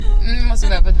måste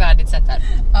börja på ett värdigt sätt här.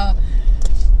 Ja.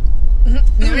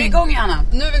 Nu är det igång, Anna.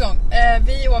 Nu är vi igång.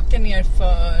 Vi åker ner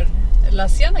för La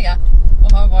Ciénaga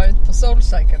och har varit på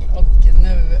Soulcycle. Och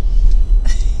nu...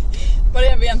 Var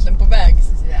är vi egentligen på väg,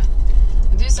 Cecilia?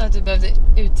 Du sa att du behövde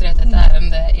uträtta ett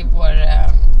ärende i vår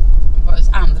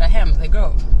andra hem, The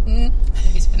Grove.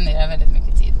 Där vi spenderar väldigt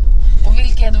mycket tid. Och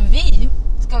vilka är då vi?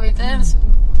 Ska vi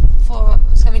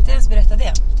inte ens berätta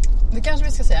det? Det kanske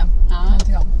vi ska säga. Ja,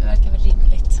 det verkar väl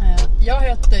rimligt. Jag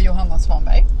heter Johanna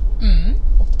Svanberg.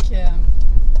 Och...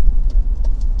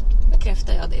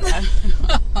 Bekräftar jag det där.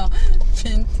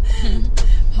 Fint.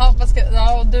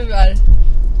 Och du är...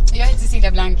 Jag heter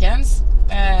Cecilia Blankens.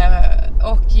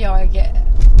 Och jag...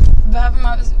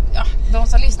 de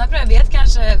som lyssnar på det vet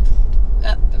kanske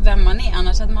vem man är.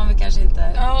 Annars hade man väl kanske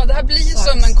inte... Ja, det här blir ju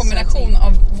som en kombination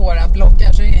av våra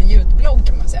bloggar. Så det är en ljudblogg,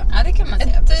 kan man säga. Ja, det kan man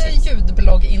säga. Ett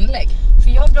ljudblogginlägg.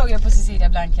 För jag bloggar på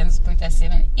ceciliablankens.se,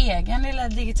 min egen lilla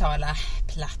digitala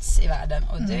plats i världen.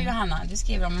 Och du, Johanna, du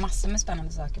skriver om massor med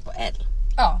spännande saker på L.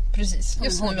 Ja, precis.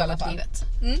 Just nu i alla fall.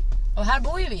 Och här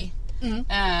bor ju vi.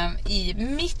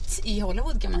 Mitt i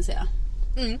Hollywood, kan man säga.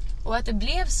 Och att det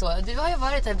blev så. Du har ju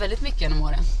varit här väldigt mycket genom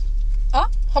åren. Ja,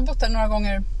 har bott här några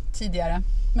gånger tidigare.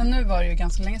 Men nu var det ju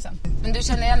ganska länge sedan. Men du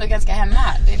känner ju ändå ganska hemma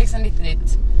här. Det är liksom lite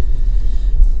ditt...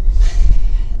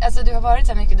 Alltså du har varit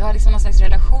så här mycket. Du har liksom någon slags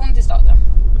relation till staden.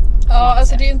 Ja,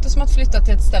 alltså det är ju inte som att flytta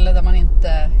till ett ställe där man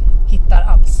inte hittar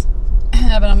alls.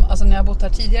 Även om, alltså när jag bott här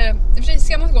tidigare... I och för sig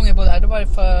senaste gången jag bodde här, då var det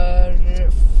för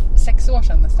 6 år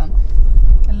sedan nästan.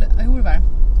 Eller, jo, det var det.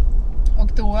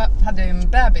 Och då hade jag ju en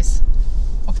bebis.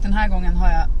 Och den här gången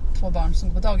har jag 2 barn som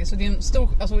går på dagis. Så det är en stor...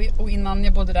 Alltså, och innan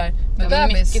jag bodde där med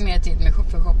bebis... mycket mer tid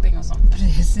för shopping och sånt.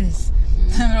 Precis.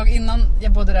 Och innan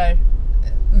jag bodde där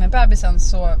med bebisen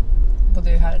så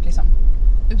bodde jag här liksom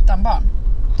utan barn.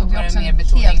 Då var det mer en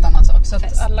betoning. Helt annan sak. Så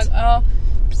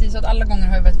att alla gånger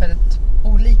har ju varit väldigt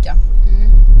olika.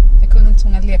 Jag kunde inte så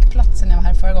många lekplatser när jag var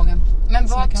här förra gången. Men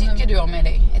vad tycker du om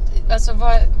LA? Alltså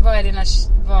vad är dina...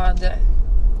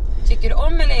 Tycker du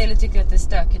om LA eller tycker du att det är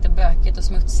stökigt och bökigt och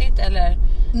smutsigt? Eller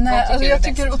nej, alltså jag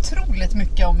tycker otroligt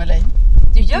mycket om LA.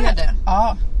 Du gör det?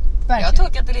 Ja, verkligen. Jag har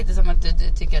tolkat det lite som att du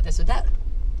tycker att det är sådär.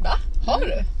 Va? Har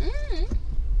du?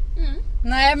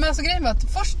 Nej, men alltså grejen var att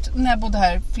först när jag bodde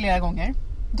här flera gånger,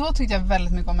 då tyckte jag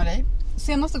väldigt mycket om LA.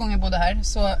 Senaste gången jag bodde här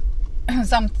så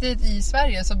samtidigt i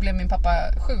Sverige så blev min pappa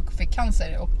sjuk och fick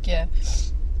cancer och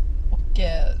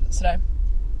sådär.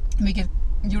 Vilket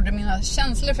gjorde mina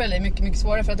känslor för LA mycket, mycket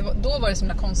svårare. För att då var det så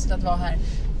konstigt att vara här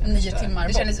 9 timmar bort.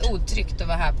 Det kändes otryggt att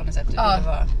vara här på något sätt.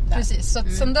 Ja, precis. Så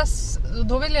att sen dess,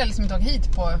 då ville jag liksom inte åka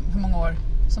hit på hur många år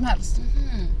som helst.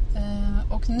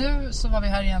 Och nu så var vi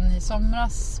här igen i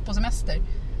somras på semester.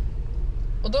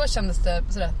 Och då kändes det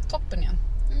sådär toppen igen.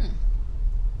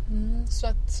 Så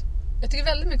att jag tycker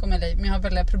väldigt mycket om LA, men jag har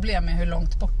väldigt problem med hur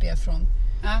långt bort det är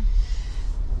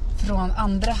från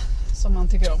andra som man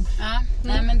tycker om. Ja,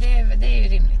 nej, men det är ju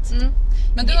rimligt.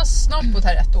 Men du har snart bott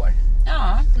här 1 år.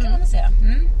 Ja, det kan man säga.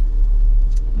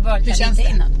 Hur känns det?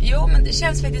 Innan. Jo, men det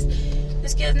känns faktiskt...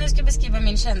 Nu ska jag beskriva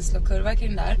min känslokurva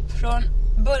kring där. Från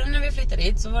början när vi flyttade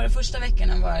dit så var det första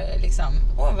veckan var liksom...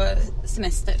 var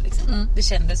semester liksom. Det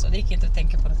kändes så. Det gick inte att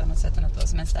tänka på något annat sätt än att det var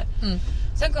semester.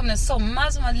 Sen kom det en sommar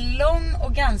som var lång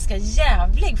och ganska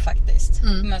jävlig faktiskt.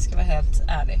 Om jag ska vara helt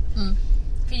ärlig.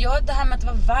 För det här med att det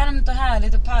var varmt och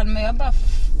härligt och palmer, jag bara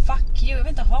fuck you, jag vill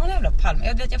inte ha en jävla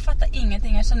palmer. Jag fattar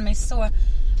ingenting, jag känner mig så.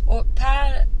 Och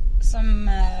Per som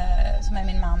är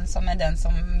min man, som är den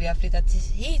som vi har flyttat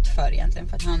hit för egentligen,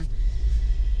 för att han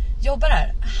jobbar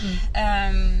här.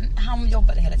 Han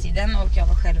jobbade hela tiden och jag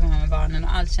var själv med barnen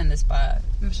och allt kändes bara,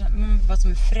 man var som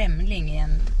en främling i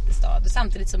en stad. Och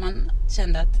samtidigt som man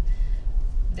kände att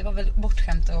det var väl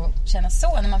bortskämt att känna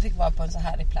så när man fick vara på en så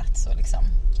härlig plats och liksom.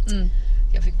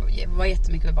 Jag fick vara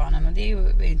jättemycket med barnen och det är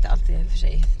ju inte alltid för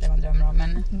sig det man drömmer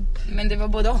om, men det var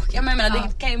både och. Jag menar,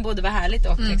 det kan ju både vara härligt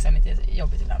och liksom lite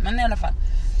jobbigt ibland, men i alla fall.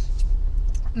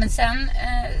 Men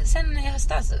sen i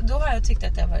höstas, då har jag tyckt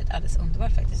att det har varit alldeles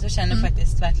underbart faktiskt. Och känner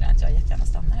faktiskt verkligen att jag jättegärna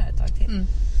stannar här ett tag till.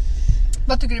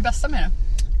 Vad tycker du är bästa med det?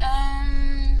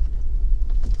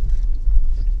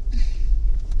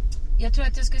 Jag tror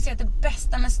att jag skulle säga att det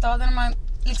bästa med staden, om man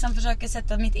liksom försöker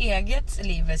sätta mitt eget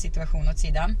liv situation åt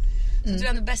sidan, så tror jag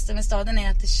att det bästa med staden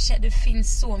är att det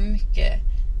finns så mycket.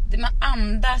 Man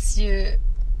andas ju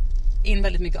in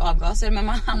väldigt mycket avgaser, men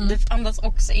man andas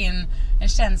också in en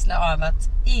känsla av att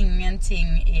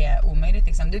ingenting är omöjligt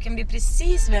liksom. Du kan bli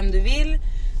precis vem du vill.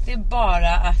 Det är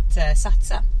bara att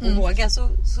satsa och våga,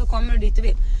 så kommer du dit du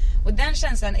vill. Och den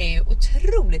känslan är ju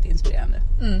otroligt inspirerande.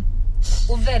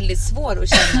 Och väldigt svår att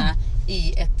känna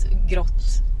i ett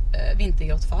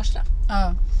vintergrått Farsta.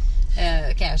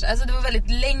 Kanske. Alltså det var väldigt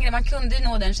längre. Man kunde ju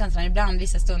nå den känslan ibland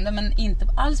vissa stunder, men inte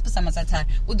alls på samma sätt här.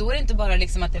 Och då är det inte bara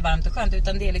liksom att det är varmt och skönt,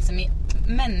 utan det är liksom i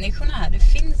människorna här. Det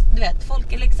finns, du vet,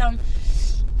 folk är liksom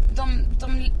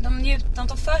de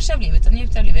tar för sig av livet och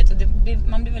njuter av livet, och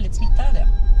man blir väldigt smittad av det.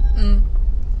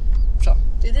 Så.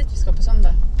 Det är dit vi ska på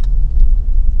söndag.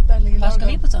 Var ska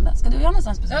vi på söndag? Ska du göra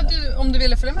någonstans på söndag? Ja, om du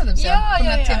ville följa med, så ja,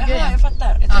 jag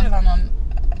fattar. Jag tror det var någon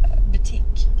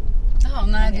butik. Jaha,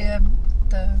 nej, det är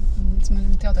inte som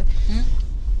en teater.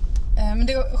 Men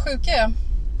det sjuka är,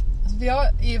 alltså, jag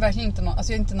är ju verkligen inte jag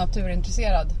är inte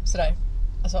naturintresserad sådär,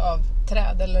 alltså av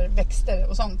träd eller växter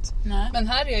och sånt. Nej. Men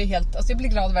här är jag ju helt, alltså jag blir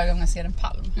glad varje gång jag ser en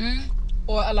palm.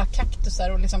 Och alla kaktusar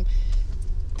och liksom,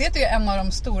 det är ju en av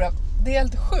de stora. Det är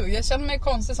helt sjukt. Jag känner mig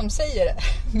konstig som säger det.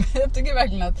 Men jag tycker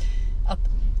verkligen att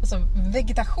alltså,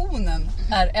 vegetationen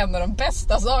är en av de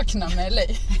bästa sakerna med LA.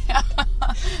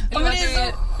 Men det är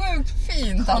så sjukt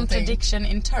fint. Contradiction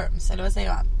in terms, eller vad säger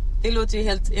man? Det låter ju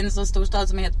helt i en sån stor stad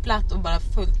som är helt platt och bara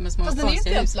fullt med små. Fast den är inte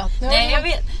helt platt. Nej, jag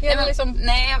vet.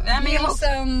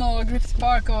 Nielsen och Griffith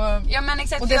Park och, ja, men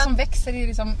exakt, och det som växer är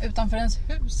liksom utanför ens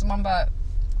hus. Och man bara...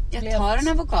 Jag tar en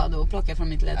avokado och plockar från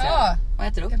mitt träd och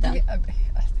äter upp den.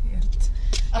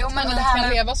 Jo, men det här kan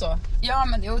leva så. Ja,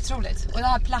 men det är otroligt. Och det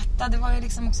här platta, det var ju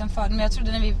liksom också en fördel. Men jag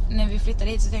trodde när vi flyttade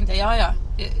hit så tänkte jag,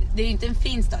 det är ju inte en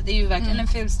fin stad. Det är ju verkligen en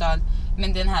ful stad,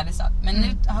 men det är en härlig stad. Men nu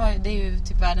det är ju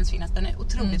typ världens finaste. Den är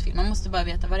otroligt fin. Man måste bara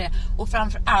veta vad det är. Och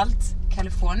framförallt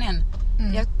Kalifornien.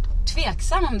 Jag är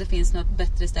tveksam om det finns något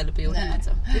bättre ställe på jorden. Alltså.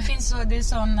 Det är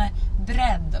sån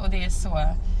bredd och det är så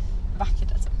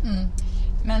vackert alltså.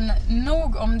 Men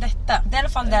nog om detta. Det är i alla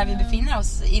fall där vi befinner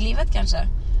oss i livet kanske.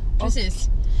 Precis.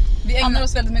 Vi ägnar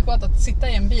oss väldigt mycket åt att sitta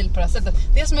i en bil på det här sättet.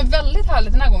 Det som är väldigt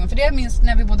härligt den här gången, för det jag minns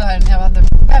när vi bodde här när jag hade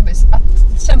bebis, att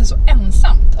det kändes så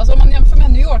ensamt. Alltså om man jämför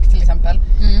med New York till exempel,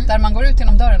 där man går ut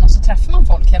genom dörren och så träffar man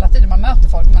folk hela tiden. Man möter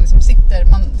folk, man liksom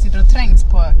sitter och trängs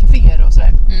på kaféer och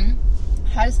sådär.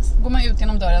 Här går man ut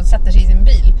genom dörren och sätter sig i sin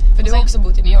bil. För du har också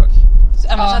bott i New York.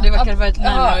 Annars hade det varit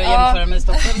närmare att jämföra med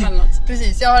Stockholm eller något.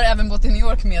 Precis, jag har även bott i New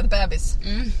York med bebis.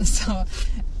 Så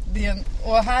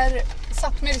och här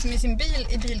satt man liksom i sin bil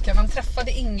i bilkön. Man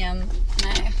träffade ingen.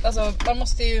 Nej. Alltså man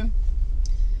måste ju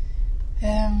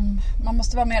man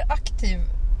måste vara mer aktiv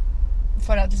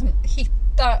för att liksom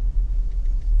hitta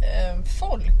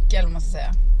folk, eller vad man ska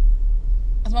säga.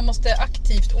 Alltså man måste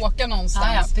aktivt åka någonstans.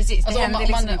 Ja, precis. Alltså om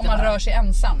man rör sig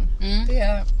ensam.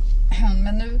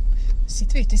 Men nu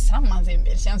sitter vi tillsammans i en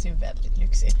bil. Det känns ju väldigt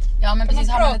lyxigt. Ja, men precis.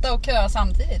 Man pratar och köa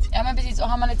samtidigt. Ja, men precis. Och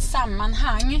har man ett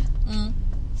sammanhang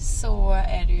så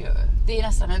är det ju... Det är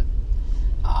nästan en...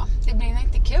 Ja, det blir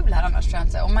inte kul här annars, tror jag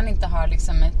inte. Om man inte har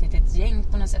liksom ett litet gäng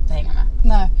på något sätt att hänga med.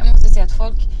 Nej. Jag måste säga att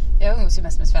folk... Jag umgås ju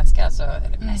mest med svenskar. Alltså,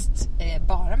 eller mest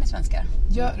bara med svenskar.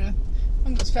 Gör du? Jag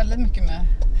umgås väldigt mycket med...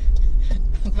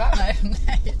 Va? Nej.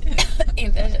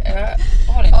 Inte,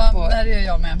 jag håller inte på... Ja, det gör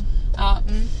jag med. Ja.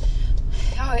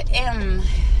 Jag har en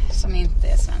som inte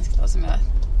är svensk då, som jag...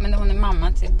 Men hon är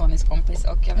mamma till Bonnies kompis.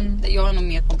 Och jag har nog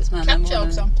mer kompis med henne. Katja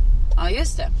också. Ja,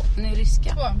 just det. Hon är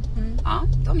ryska. Ja,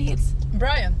 de gills.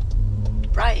 Brian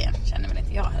känner väl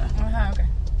inte jag heller. Aha, okej.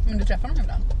 Men du träffar dem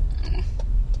ibland?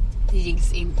 Det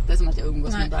gills inte som att jag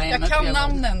umgås med Brian. Jag kan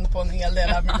namnen på en hel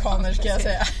del amerikaner, ska jag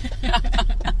säga.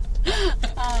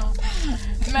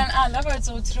 Men alla har varit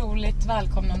så otroligt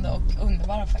välkomnande och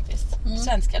underbara faktiskt.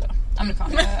 Svenska då,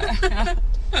 amerikaner.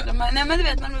 Nej, men du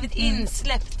vet, man har blivit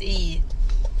insläppt i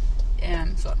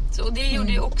så. Och det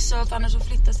gjorde ju också, för annars så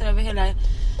flyttas det över hela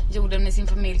jorden med sin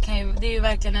familj. Det är ju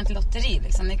verkligen ett lotteri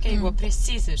liksom. Det kan ju gå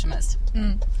precis hur som helst.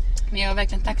 Men jag är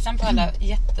verkligen tacksam för alla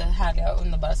jättehärliga och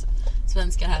underbara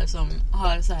svenskar här som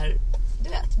har så här, du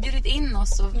vet, bjudit in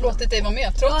oss och låtit dig vara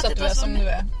med trots att du är som du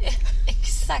är.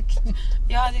 Exakt.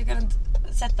 Jag hade ju kunnat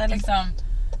sätta liksom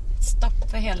stopp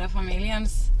för hela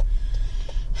familjens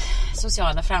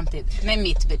sociala framtid med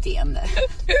mitt beteende.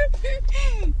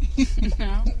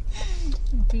 Ja.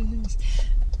 Precis.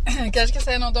 Jag kanske ska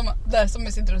säga något om där som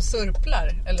vi sitter och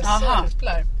surplar. Eller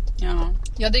surplar. Ja.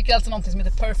 Jag dricker alltså något som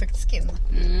heter Perfect Skin.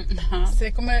 Så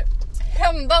det kommer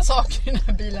hända saker i den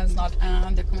här bilen snart. Ja,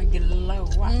 det kommer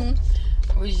glowa.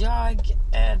 Och jag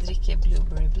dricker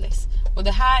Blueberry Bliss. Och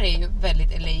det här är ju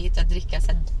väldigt elite att dricka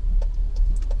så här,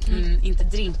 inte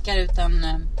drinkar utan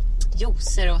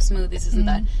juicer och smoothies och sånt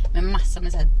där. Med massa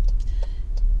med så här,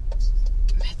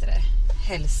 vad heter det?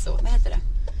 Vad heter det?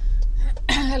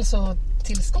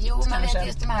 Hälsotillskott. Jo, men vet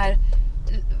just de här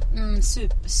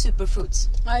superfoods.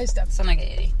 Ja, just det. Såna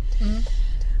grejer i.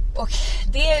 Och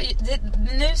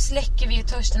nu släcker vi ju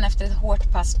törsten efter ett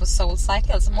hårt pass på Soul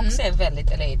Cycle som också är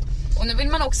väldigt elite. Och nu vill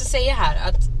man också säga här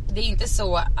att det är inte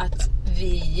så att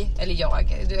vi, eller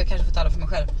jag kanske får tala för mig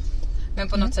själv, Men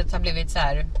på något sätt har blivit så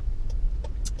här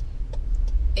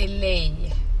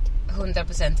LA,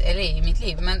 100% LA i mitt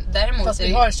liv. Men däremot fast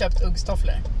vi har köpt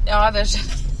uggstofflor. Ja, vi har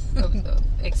köpt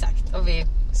exakt. Och vi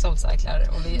soulcyclar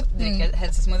och vi dricker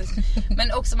hälsosmoothies.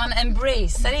 Men också man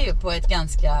embracear det ju på ett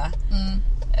ganska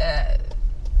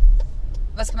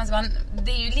vad ska man säga,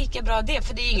 det är ju lika bra det,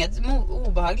 för det är inget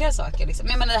obehagliga saker liksom.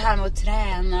 Jag menar det här med att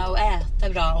träna och äta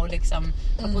bra och liksom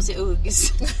ha på sig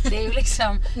uggs. Det är ju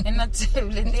liksom en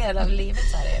naturlig del av livet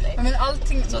så här i LA. Men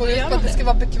allting går ut på att det ska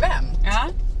vara bekvämt. Ja,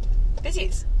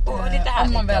 precis. Och lite härligt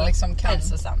om man väl liksom kan.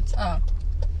 Hälsosamt. Ja.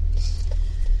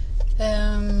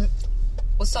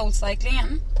 Och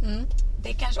soulcyclingen, det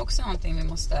är kanske också någonting vi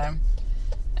måste...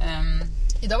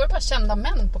 Idag var det bara kända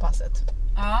män på passet.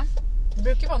 Ja. Det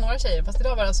brukar vara några tjejer, fast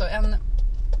idag var det alltså en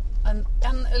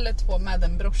eller två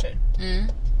Madden-brorsor.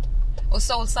 Och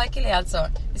soulcycle är alltså,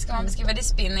 det ska man beskriva, det är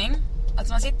spinning.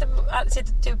 Alltså man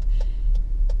sitter typ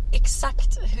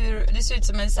exakt hur, det ser ut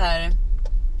som en så här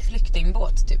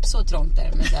flyktingbåt typ, så trångt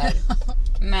där med så här,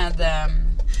 med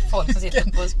folk som sitter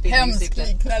på spinningcyklar. Hemsk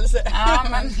liknelse. Ja,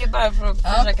 men det är bara för att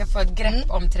försöka få ett grepp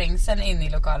om trängseln in i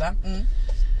lokalen.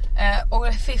 Och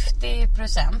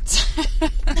 50%.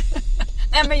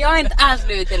 Nej, men jag har inte alls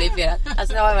blivit elifierad.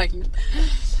 Alltså det har jag verkligen.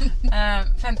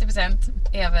 50%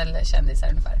 är väl kändisar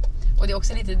ungefär. Och det är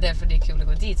också lite därför det är kul att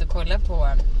gå dit och kolla på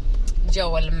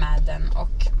Joel Madden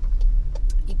och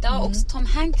idag också Tom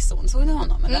Hanks son. Såg du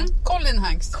honom eller? Colin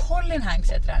Hanks. Colin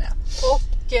Hanks heter han, ja. Och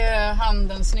han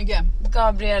den snygge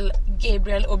Gabriel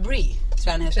Aubry tror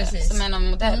jag han heter. Precis. Som är någon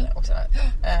modell också.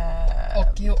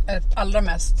 Och allra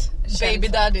mest baby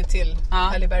daddy till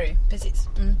Halle Berry. Precis.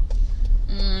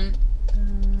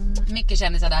 Mycket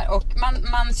kändisar där. Och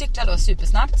man cyklar då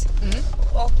supersnabbt.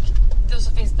 Och då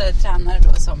så finns det tränare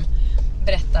då som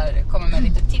kommer med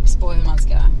lite tips på hur man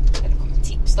ska, eller kommer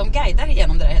tips, de guidar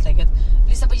igenom det där helt enkelt.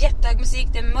 Lyssna på jättehög musik,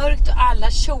 det är mörkt och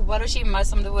alla tjoar och kimmar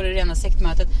som det vore rena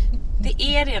sektmötet. Det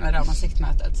är rena rama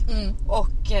sektmötet.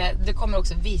 Och det kommer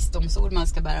också visdomsord man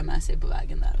ska bära med sig på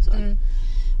vägen där och så.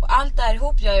 Och allt det här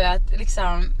ihop gör ju att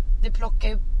liksom,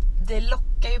 det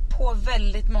lockar ju på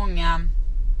väldigt många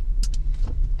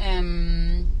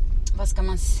vad ska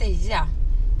man säga,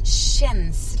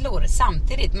 känslor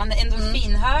samtidigt. Man är ändå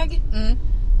finhög,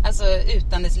 alltså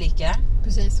utan dess like.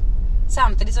 Precis.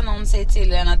 Samtidigt som någon säger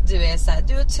till en att du är så här,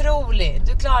 du är otrolig,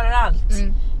 du klarar allt.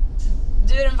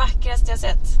 Du är den vackraste jag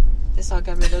sett. Det sa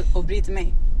Gabriel Aubry till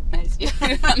mig. Nej, det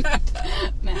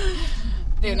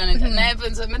gjorde han inte. Nej,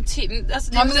 men typ,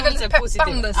 alltså det är väldigt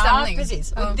peppande stämning. Ja,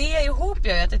 precis. Och det ihop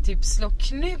gör ju att det typ slår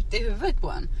knut i huvudet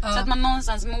på en. Så att man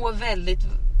någonstans mår väldigt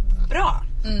bra.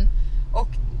 Och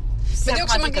men det är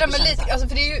också man glömmer lite, alltså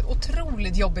för det är ju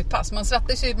otroligt jobbigt pass. Man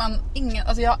svettas ju,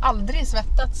 alltså jag har aldrig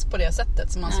svettats på det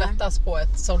sättet som man svettas på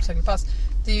ett soulcycle-pass.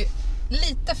 Det är ju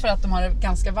lite för att de har det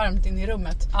ganska varmt in i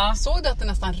rummet. Såg du att det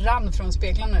nästan rann från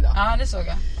speglarna idag? Ja, det såg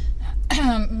jag.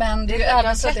 Men det är ju även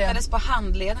jag svettades på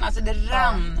handleden, alltså det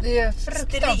rann. Det är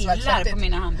fruktansvärt strilar på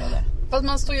mina handleder. Fast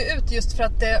man står ju ut just för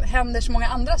att det händer så många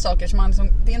andra saker som man liksom,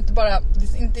 det är inte bara,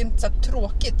 det är inte så här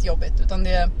tråkigt jobbigt, utan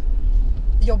det är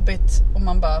jobbigt om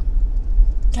man bara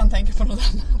kan tänka på något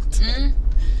annat.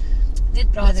 Det är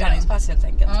ett bra träningspass helt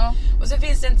enkelt. Och så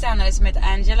finns det en tränare som heter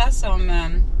Angela som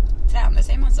tränar,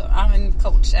 säger man så? Ja, en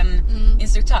coach, en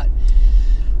instruktör.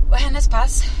 Och hennes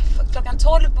pass, klockan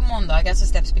 12 på måndagar så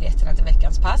släpps biljetterna till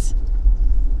veckans pass.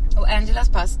 Och Angelas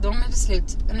pass, de är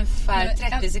slut ungefär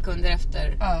 30 sekunder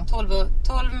efter.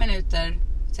 12 minuter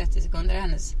 30 sekunder är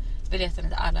hennes biljetterna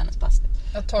till alla hennes pass.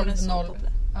 Ja, 12.00.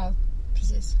 Ja,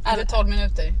 precis. Det är 12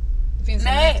 minuter. Det finns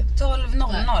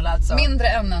 12.00 alltså. Mindre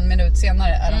än en minut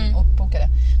senare är de uppbokade.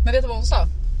 Men vet du vad hon sa?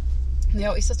 När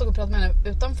jag och Issa stod och pratade med henne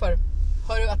utanför.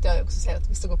 Hör du att jag också säger att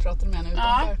vi stod och pratade med henne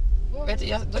utanför? Vet du,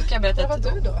 då kan jag berätta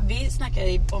att vi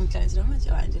snackade i omklädningsrummet,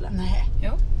 jag och Angela. Nej.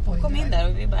 Jo, hon kom in där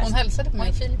och vi bara... Hon hälsade på mig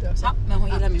och Filip också. Ja, men hon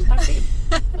gillar min parfym.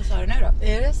 Vad sa du nu då?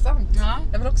 Är det sant? Ja.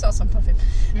 Jag vill också ha sån parfym.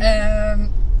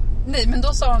 Nej, men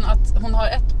då sa hon att hon har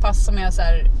ett pass som är så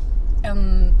här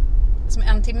som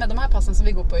en timme. De här passen som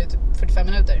vi går på är typ 45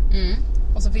 minuter.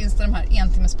 Och så finns det de här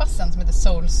entimmespassen som heter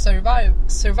Soul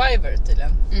Survivor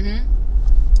tydligen.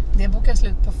 Det bokar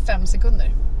slut på 5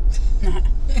 sekunder.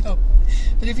 Jo.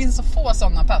 För det finns så få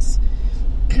sådana pass.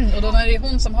 Och då när det är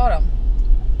hon som har dem.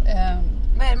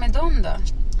 Vad är det med dem då?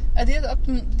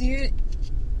 Det är ju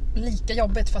lika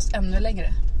jobbigt fast ännu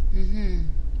längre.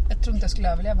 Jag tror inte jag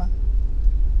skulle överleva.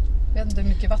 Jag vet inte hur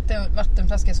mycket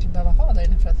vattenflaskor jag skulle behöva ha där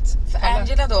inne för att... För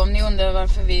Angela då, om ni undrar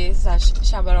varför vi så här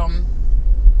tjabbar om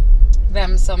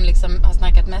vem som liksom har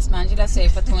snackat mest med Angela, säger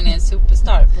för att hon är en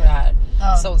superstar på det här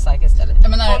soulcycle-stället.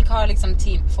 Folk har liksom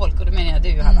folk, och då menar jag du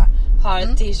Johanna,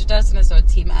 har t-shirtar som det står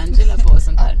Team Angela på och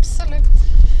sånt där. Absolut.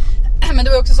 Men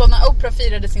det var också så när Oprah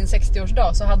firade sin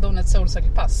 60-årsdag så hade hon ett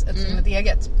SoulCycle-pass, ett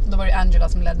eget. Då var det Angela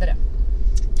som ledde det.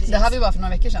 Precis. Det här var ju bara för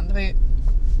några veckor sedan. Det var ju,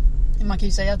 man kan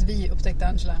ju säga att vi upptäckte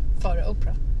Angela före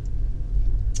Oprah.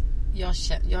 Jag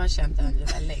har känt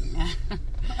Angela länge.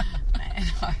 Nej,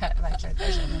 verkligen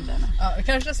jag känner inte henne. Ja,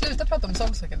 kanske sluta prata om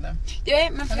SoulCycle nu. Ja,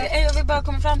 men jag vill bara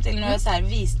komma fram till några så här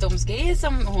visdomsgrejer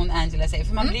som hon Angela säger.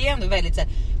 För man blir ändå väldigt så här,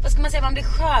 vad ska man säga, man blir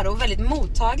skör och väldigt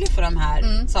mottaglig för de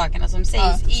här sakerna som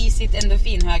sägs i sitt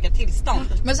endorfinhöga tillstånd.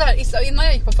 Men så här, Issa, innan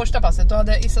jag gick på första passet då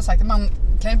hade Issa sagt att man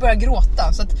kan ju börja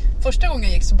gråta. Så att första gången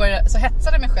jag gick så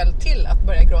hetsade jag mig själv till att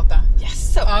börja gråta.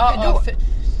 Yes, hur då?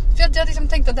 För jag liksom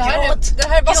tänkte att det här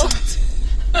är bara sånt.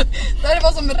 Det här är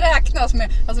vad som räknas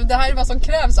med. Alltså det här är vad som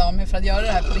krävs av mig för att göra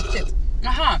det här på riktigt.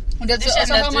 Jaha. Och det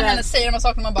så hör man henne säga de här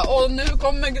sakerna och man bara, nu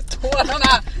kommer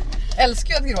tårarna. Jag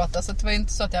älskar ju att gråta, så det var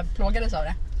inte så att jag plågades av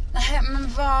det. Nej,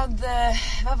 men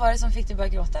vad var det som fick dig börja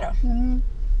gråta då?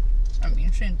 Jag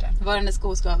minns inte. Var det en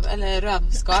skoskav eller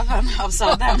rövskaven av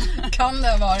sadeln? Kan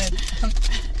det ha varit.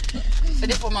 För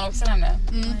det får man också nämligen.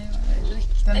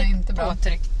 Den är inte bra.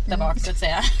 Påtryckt där bak så att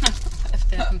säga.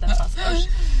 Efter att den fast.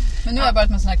 Men nu har jag börjat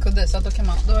med sån här kudde så då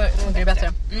blir det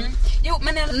bättre. Jo,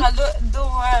 men i alla fall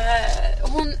då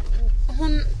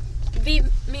vi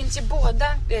minns ju båda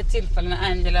vid ett tillfälle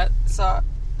när Angela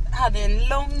hade en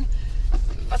lång,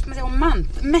 vad ska man säga,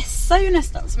 hon mässar ju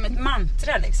nästan som ett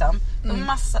mantra liksom.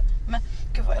 Men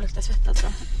gud vad jag luktar svett alltså.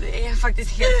 Det är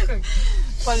faktiskt helt sjukt.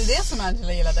 Var det det som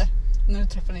Angela gillade? Nu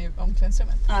träffade ni i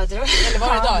omklädningsrummet. Ja, jag tror. Eller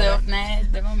var det idag? Nej,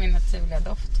 det var min naturliga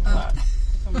doft.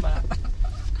 Hon bara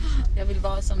jag vill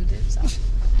vara som du, så.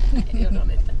 Nej, det gjorde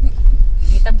hon inte.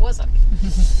 Hitta på saker.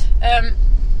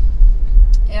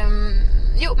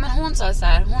 Jo, men hon sa så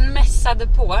här. Hon mässade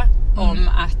på om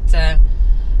att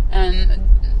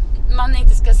man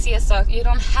inte ska se saker. You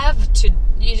don't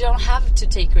have to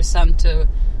take your son to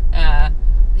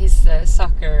his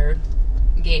soccer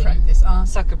game. Practice,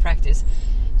 soccer practice.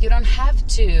 You don't have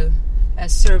to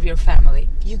serve your family.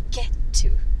 You get to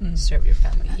serve your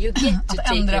family. You get to att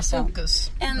take ändra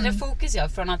fokus. Ändra fokus, ja.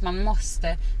 Från att man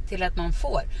måste till att man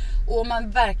får. Och om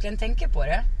man verkligen tänker på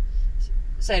det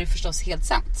så är det förstås helt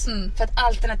sant. För att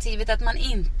alternativet att man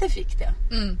inte fick det.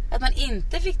 Att man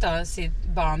inte fick ta sitt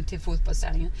barn till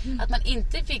fotbollsträningen. Att man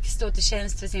inte fick stå till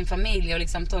tjänst för sin familj och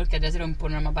liksom torka deras rumpor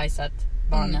när de har bajsat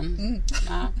barnen.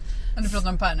 Ja. Men du pratar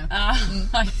om Per nu. Ja,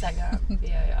 exakt. Det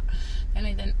gör jag. Det är en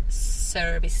liten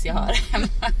service jag har hemma.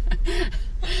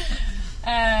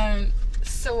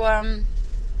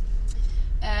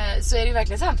 Så är det ju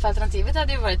verkligen sant. För alternativet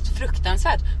hade ju varit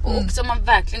fruktansvärt. Och också om man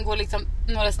verkligen går liksom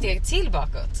några steg till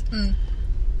bakåt.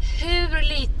 Hur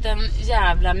liten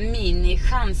jävla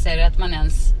mini-chans är det att man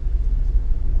ens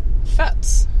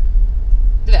föds?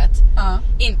 Du vet.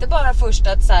 Inte bara först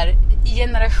att så här,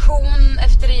 generation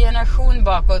efter generation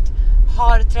bakåt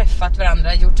har träffat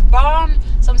varandra, gjort barn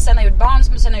som sen har gjort barn,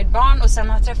 som sen har gjort barn och sen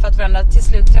har träffat varandra, till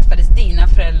slut träffades dina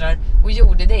föräldrar och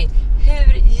gjorde dig.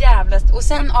 Hur jävlast, och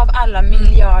sen av alla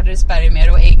miljarder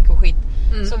spermier och ägg och skit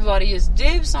så var det just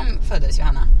du som föddes,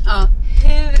 Johanna.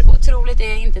 Hur otroligt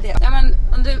är inte det? Ja, men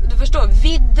du förstår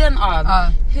vidden av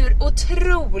hur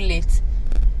otroligt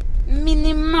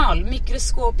minimal,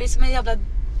 mikroskopisk, som en jävla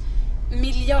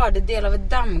miljarddel av ett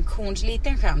dammkorns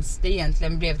liten chans det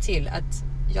egentligen blev till att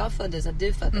jag föddes, att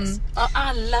du föddes. Av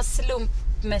alla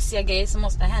slumpmässiga grejer som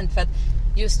måste ha hänt för att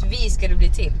just vi ska det bli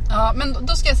till. Ja, men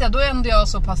då ska jag säga, då är ändå jag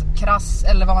så pass krass,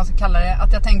 eller vad man ska kalla det,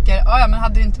 att jag tänker, men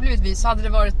hade det inte blivit vi så hade det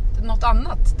varit något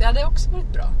annat. Det hade också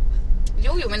varit bra.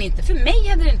 Jo, men inte för mig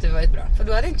hade det inte varit bra. För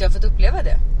då hade inte jag fått uppleva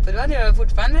det. För då hade jag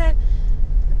fortfarande...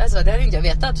 Alltså det hade inte jag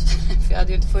vetat. För jag hade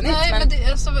ju inte funnits. Nej, men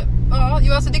det, alltså,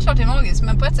 det är klart det är magiskt.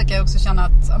 Men på ett sätt kan jag också känna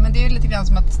att men det är lite grann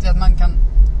som att man kan...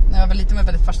 När jag var lite mer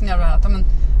väldigt fascinerad av det här. Att, men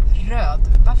röd,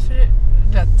 varför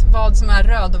rätt? Vad som är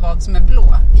röd och vad som är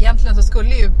blå. Egentligen så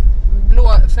skulle ju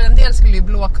blå... För en del skulle ju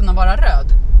blå kunna vara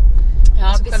röd. Ja,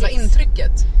 alltså själva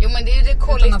intrycket. Jo, men det är ju det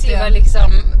kollektiva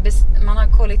liksom, man har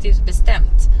kollektivt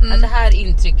bestämt att det här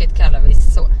intrycket kallar vi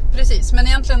så. Precis, men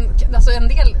egentligen alltså en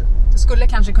del skulle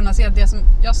kanske kunna se det som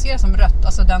jag ser som rött,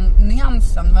 alltså den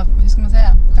nyansen, hur ska man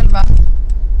säga, själva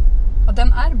att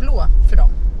den är blå för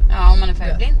dem. Ja, om man är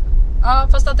färgblind. Ja,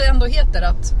 fast att det ändå heter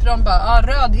att för dem bara,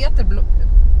 röd heter blå.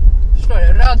 Förstår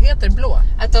du? Röd heter blå.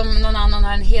 Att om någon annan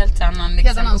har en helt annan liksom,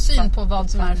 helt annan syn på vad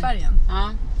som är färgen. Ja.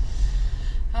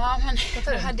 Ja, men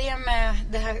vad har det med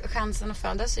det här chansen att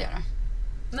födas att göra?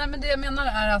 Nej, men det jag menar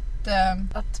är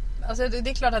att alltså det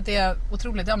är klart att det är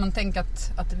otroligt. Ja, man tänker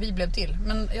att vi blev till.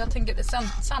 Men jag tänker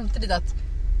samtidigt att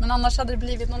men annars hade det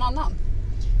blivit någon annan.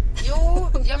 Jo,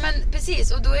 ja men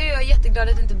precis. Och då är jag jätteglad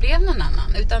att det inte blev någon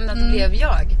annan, utan att det blev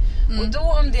jag. Och då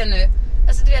om det nu,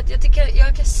 alltså du vet, jag tycker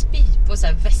jag kan spy på så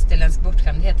här västerländsk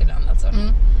bortskämdhet ibland alltså.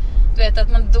 Du vet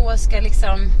att man då ska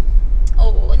liksom,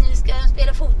 nu ska jag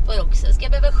spela fotboll också, ska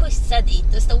jag behöva skjutsa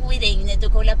dit och stå i regnet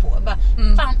och kolla på. Bara,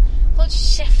 fan, håll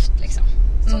käft liksom.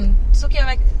 Så kan jag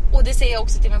verkligen, och det säger jag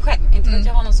också till mig själv. Inte för att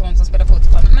jag har någon sån som spelar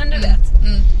fotboll, men du vet.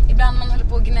 Ibland man håller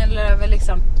på och gnäller över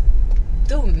liksom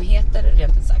dumheter,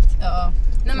 rent ut sagt. Ja.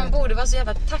 När man borde vara så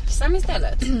jävla tacksam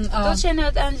istället. Då känner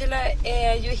jag att Angela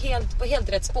är ju på helt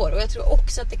rätt spår. Och jag tror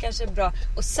också att det kanske är bra,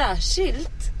 och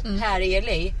särskilt här i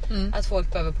LA, att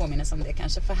folk behöver påminnas om det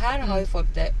kanske. För här har ju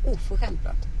folk det oförskämt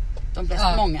bra. De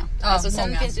flesta, många. Alltså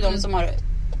sen finns ju de som har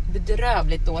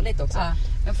bedrövligt dåligt också.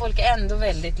 Men folk är ändå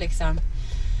väldigt liksom,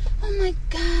 oh my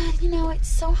god, you know,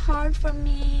 it's so hard for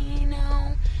me, you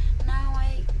know. Now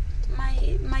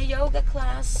my yoga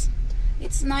class,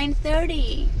 it's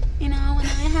 9:30, you know, and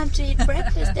I have to eat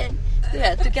breakfast. Du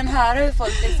vet, du kan höra hur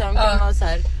folk liksom kan vara så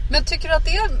här. Men tycker du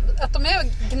att de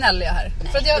är gnälliga här?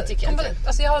 Nej, för att det tycker jag inte.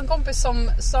 Alltså jag har en kompis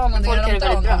som sa någonting folk är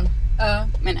väldigt bra.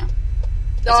 Menar jag.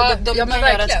 Ja, alltså, de kan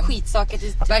göra skitsaker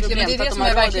till verkligen, problem. Men det är det som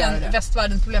är verkligen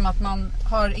västvärldens problem, att man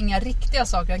har inga riktiga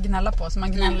saker att gnälla på. Så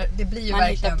man gnäller, det blir ju man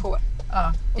verkligen på.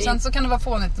 Ja. Och sen så kan det vara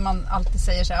fånigt när man alltid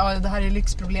säger så här, det här är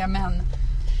lyxproblem, men...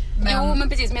 Jo, men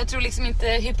precis, men jag tror liksom inte,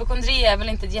 hypokondri är väl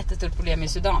inte ett jättestort problem i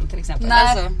Sudan till exempel. Nej,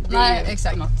 alltså, det är ju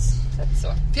exakt. På något sätt så.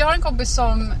 För jag har en kompis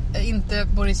som inte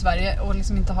bor i Sverige och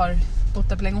liksom inte har bott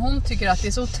där på länge. Och hon tycker att det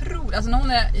är så otroligt, alltså när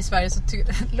hon är i Sverige så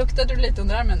luktar du lite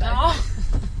under armen där. Ja.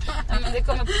 Ja, men det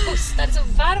kommer pusta, det är så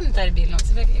varmt där i bilen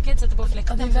också. Jag kan inte sätta på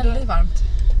fläkten. Ja, det är väldigt varmt.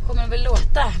 Kommer väl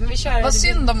låta, men vi kör. Vad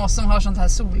synd om oss som har sånt här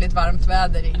soligt varmt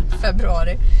väder i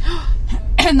februari.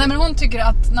 Nej, men hon tycker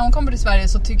att när hon kommer till Sverige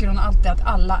så tycker hon alltid att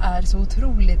alla är så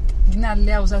otroligt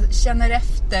gnälliga och så här, känner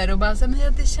efter och bara så här, men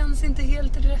det känns inte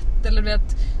helt rätt eller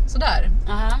vet sådär.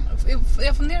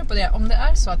 Jag funderar på det, om det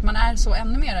är så att man är så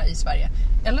ännu mera i Sverige,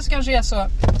 eller så kanske det är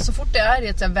så fort det är i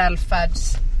ett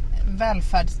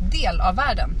välfärdsdel av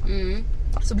världen,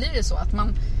 så blir det så att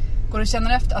man går och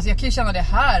känner efter. Alltså jag kan ju känna det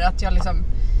här, att jag liksom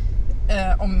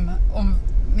om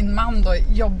min man då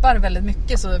jobbar väldigt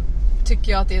mycket, så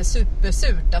tycker jag att det är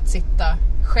supersurt att sitta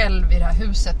själv i det här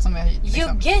huset som vi har hyrt. Liksom.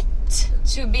 You get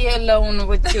to be alone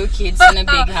with 2 kids in a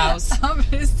big house. Ja,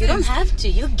 precis. You don't have to,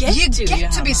 you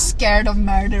get to be scared of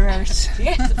murderers.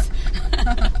 Yes.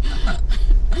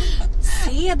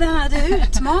 Se det här, du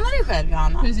utmanar dig själv,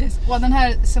 Johanna. Precis. Och den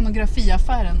här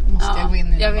scenografiaffären måste jag gå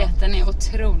in i. Jag vet, den är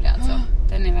otrolig alltså.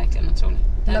 Den är verkligen otrolig.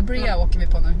 La Brea åker vi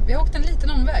på nu. Vi har åkt en liten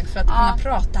omväg för att kunna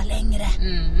prata längre.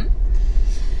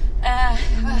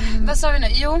 Vad sa vi nu?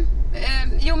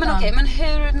 Jo men okej, men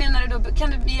hur menar du då? Kan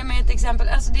du ge mig ett exempel?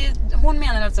 Alltså hon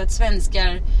menar alltså att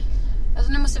svenskar,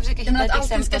 alltså nu måste jag försöka hitta ett exempel.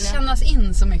 Att allting ska kännas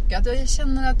in så mycket. Att jag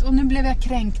känner att, och nu blev jag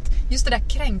kränkt. Just det där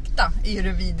kränkta är ju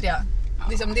det vidriga.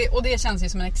 Liksom det, och det känns ju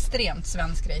som en extremt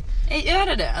svensk grej.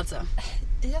 Gör det alltså?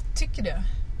 Jag tycker det.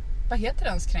 Vad heter det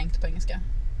ens kränkt på engelska?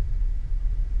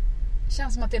 Det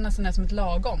känns som att det är nästan som ett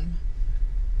lagom.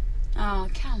 Ja,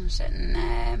 kanske.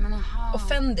 Nej, men aha.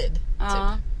 Offended, typ.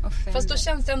 Offended. Fast då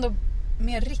känns det ändå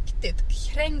mer riktigt.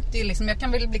 Kränkt är ju liksom, jag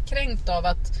kan väl bli kränkt av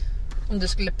att om du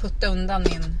skulle putta undan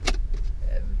min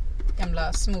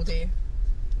gamla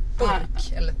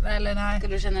smoothie-burk. Eller nej.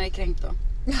 Skulle du känna dig kränkt då?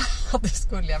 Ja, det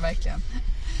skulle jag verkligen.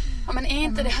 Ja, men har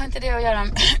inte det att göra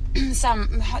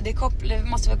det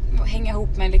måste hänga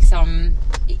ihop med liksom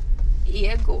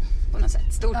ego på något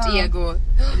sätt. Stort ego,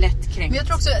 lätt kränkt. Men jag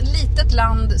tror också ett litet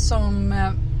land som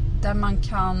där man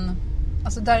kan,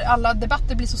 alltså där alla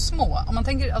debatter blir så små. Om man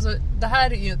tänker, alltså det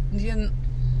här är ju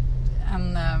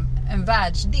en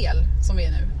världsdel som vi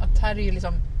är nu. Att här är ju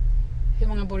liksom, hur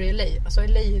många bor i LA? Alltså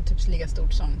LA är typ lika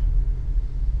stort som,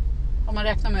 om man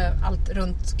räknar med allt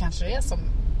runt, så kanske det är som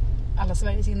alla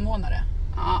Sveriges invånare.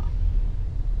 Ja.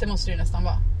 Det måste det ju nästan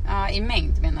vara. Ja, i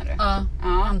mängd menar du? Ja,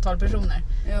 antal personer.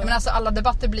 Men alltså alla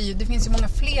debatter blir ju, det finns ju många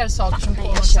fler saker som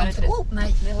pågår samtidigt.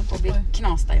 Nej, det håller på att bli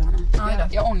knas där, Johanna. Ja,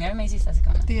 jag ångrar mig i sista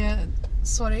sekunden. Det är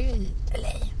så det är i LA.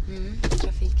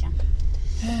 Trafiken.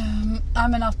 Ja,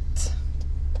 men att...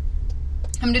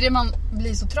 Men det är det man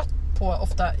blir så trött på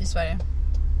ofta i Sverige.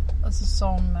 Alltså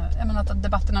som... Jag menar att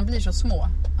debatterna blir så små.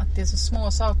 Att det är så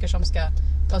små saker som ska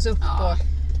tas upp och...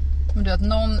 Men du, att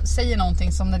någon säger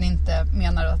någonting som den inte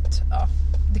menar att... Ja,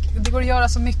 det går att göra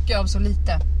så mycket av så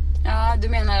lite. Ja, du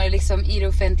menar liksom i det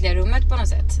offentliga rummet på något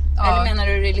sätt? Ja. Eller menar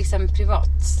du det liksom privat?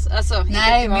 Alltså,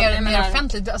 nej, mer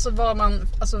offentligt. Alltså vad man...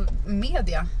 Alltså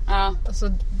media. Ja. Alltså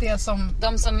det som...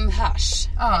 De som hörs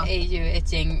är ju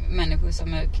ett gäng människor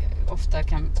som ofta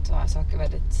kan ta saker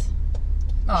väldigt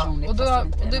personligt. Och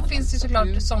det finns ju såklart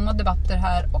sådana debatter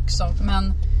här också.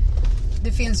 Men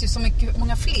det finns ju så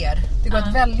många fler. Det går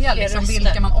att välja liksom,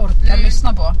 vilka man orkar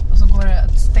lyssna på. Och så går det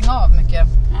att stänga av mycket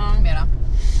mera.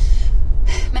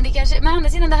 Men det kanske, med andra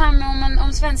sidan det här med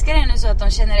om svenskar är nu så att de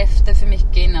känner efter för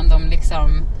mycket innan de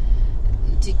liksom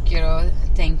tycker och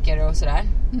tänker och sådär.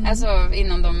 Alltså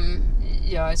innan de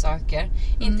gör saker.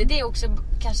 Inte det är också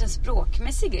kanske en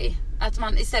språkmässig grej. Att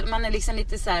man istället, man är liksom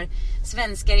lite så här,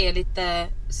 svenskar är lite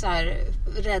så här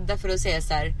rädda för att säga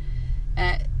så här,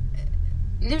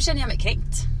 nu känner jag mig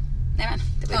kränkt. Nej men,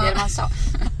 det var det man sa.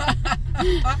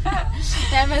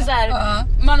 Nej men så här,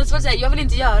 man får säga, jag vill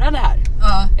inte göra det här.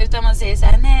 Utan man säger så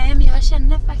här, nej men jag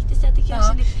känner faktiskt att det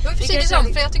kanske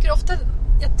för jag tycker ofta,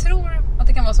 jag tror att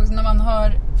det kan vara så när man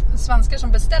har svenskar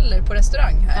som beställer på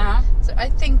restaurang här. Så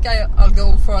I think I'll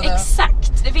go for the...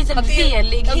 Exakt, det finns en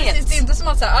velighet. Ja, precis, det är inte som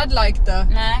att säga I'd like the...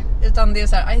 Nej. Utan det är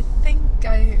så här, I think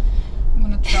I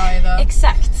wanna try the...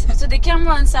 Exakt, så det kan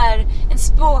vara en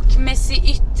språkmässig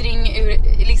yttring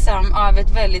liksom, av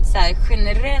ett väldigt så här,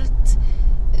 generellt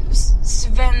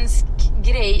svensk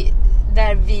grej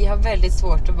där vi har väldigt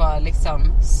svårt att vara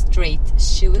liksom straight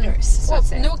shooters så att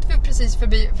säga. Nu åkte vi precis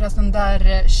förbi förresten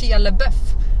där Shia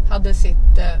LaBeouf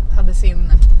hade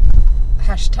sin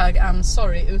hashtag I'm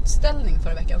sorry utställning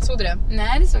förra veckan. Såg du det?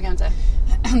 Nej, det såg jag inte.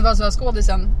 Det var så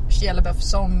skådisen Shia LaBeouf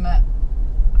som,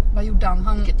 vad gjorde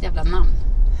han? Vilket jävla namn.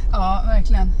 Ja,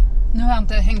 verkligen. Nu har jag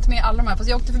inte hängt med alla de här, fast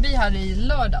jag åkte förbi här i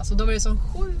lördags och då var det så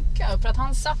sjuka, för att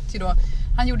han satt ju då,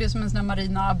 han gjorde som en sån här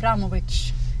Marina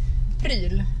Abramovic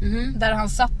pryl, där han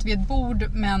satt vid ett bord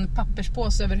med en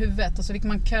papperspåse över huvudet och så fick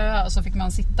man köa och så fick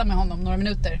man sitta med honom några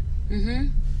minuter.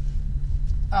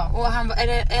 Ja. Och han, är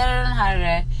det den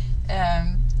här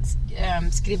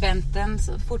skribenten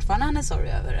fortfarande han är sorry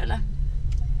över, eller?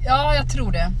 Ja, jag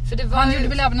tror det. För det var han gjorde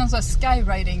väl även någon sån här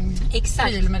skywriting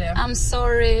pryl med det. I'm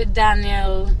sorry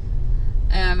Daniel,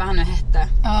 vad han nu hette.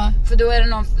 För då är det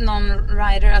någon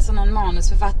writer, alltså någon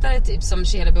manusförfattare typ, som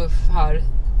Shia LaBeouf har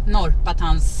norpat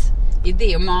hans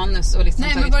idé och manus och liksom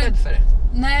tagit cred för det.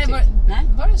 Nej, typ.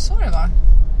 Var det så det var?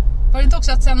 Var det inte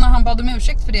också att sen när han bad om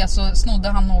ursäkt för det så snodde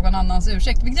han någon annans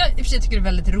ursäkt? Vilket jag i och för sig tycker är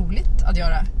väldigt roligt att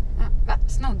göra. Va?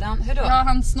 Snodde han? Hur då? Ja,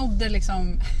 han snodde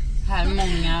liksom... Här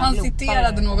många han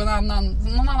citerade någon annan.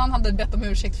 Någon annan hade bett om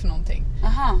ursäkt för någonting.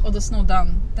 Och då snodde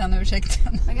han den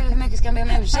ursäkten. Men hur mycket ska han be om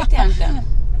ursäkt egentligen?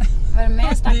 Vad är det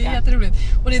med stackaren? Det är jätteroligt.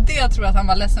 Och det är det jag tror att han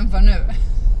var ledsen för nu.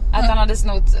 Att han hade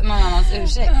snott någon annans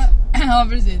ursäkt. Ja,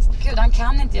 precis. Gud, han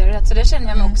kan inte göra rätt. Så det känner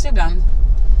jag mig också ibland.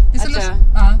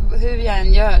 Hur jag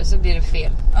än gör så blir det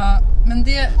fel. Ja, men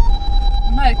det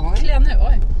märkliga nu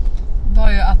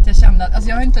var ju att jag kände att, alltså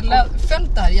jag har inte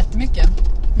följt det här jättemycket,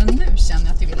 men nu känner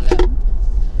jag att jag vill,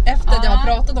 efter att jag har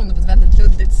pratat om det på ett väldigt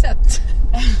luddigt sätt,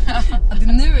 att det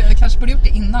nu, jag kanske borde gjort det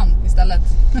innan istället.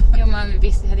 Jo, men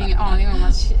visst, jag hade ingen aning om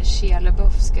att Shia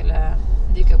LaBeouf skulle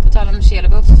dyka upp. På tal om Shia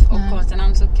LaBeouf och konstiga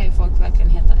namn, så kan ju folk verkligen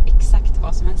heta exakt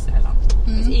vad som helst i det här landet.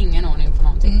 Det finns ingen ordning på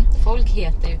någonting. Folk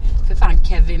heter ju för fan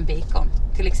Kevin Bacon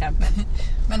till exempel.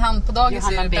 Men han på dagen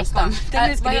är ju bästa.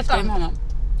 Vad heter han?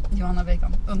 Johanna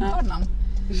Bacon. Underbart namn.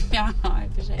 Ja, i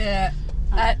och för sig.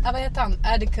 Vad heter han?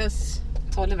 Atticus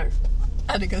Tolliver.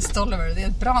 Atticus Tolliver. Det är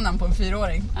ett bra namn på en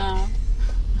 4-åring.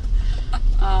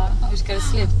 Ja, hur ska det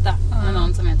sluta med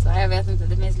någon som heter så? Jag vet inte,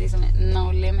 det finns liksom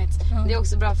no limits. Det är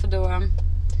också bra för då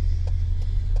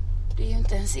det är ju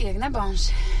inte ens egna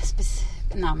barns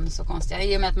namn så konstiga.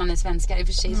 I och med att man är svenskar. I och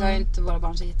för sig så har ju inte våra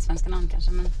barn så jättesvenska namn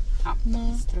kanske, men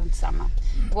strunt samma.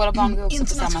 Våra barn går också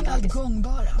på samma dagis.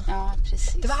 Gångbara. Ja,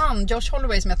 precis. Det var han, Josh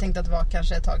Holloway, som jag tänkte att det var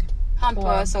kanske ett tag. Han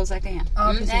på Soulcyclingen.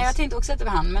 Nej, jag tänkte också att det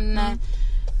var han, men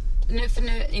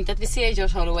nu inte att vi ser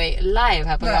Josh Holloway live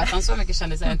här på gatan, så mycket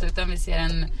kändes det inte, utan vi ser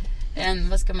en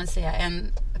vad ska man säga,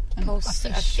 en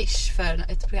post-affisch för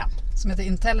ett program som heter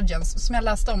Intelligence, som jag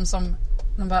läste om, som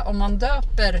om man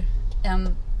döper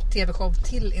en tv-show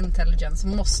till Intelligence så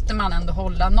måste man ändå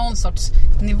hålla någon sorts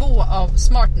nivå av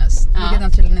smartness, vilket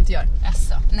den tydligen inte gör.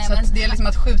 Nej, så att det är liksom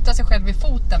att skjuta sig själv i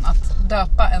foten att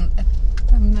döpa en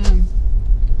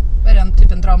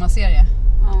typ en dramaserie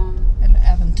eller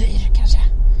äventyr kanske,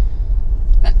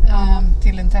 men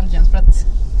till Intelligence, för att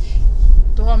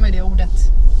då har man ju det ordet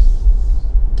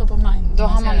top of mind. Då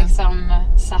har man liksom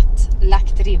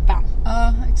lagt ribban.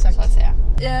 Ja, exakt. Så att säga.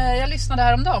 Jag lyssnade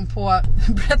häromdagen på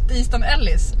Bret Easton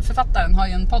Ellis, författaren, har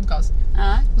ju en podcast.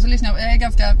 Och så lyssnar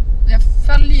jag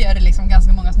följer liksom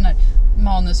ganska många sådana här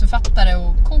manusförfattare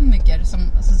och komiker som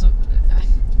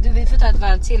vi får ta ett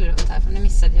varv till runt här, för nu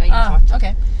missade jag infarten.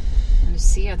 Okay. Men du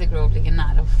ser The Grove ligger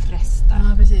nära och frästa.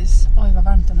 Ja, precis. Oj, vad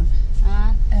varmt det nu.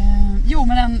 Jo,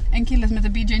 men en kille som heter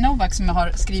BJ Novak, som jag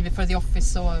har skrivit för The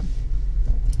Office och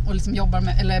och liksom jobbar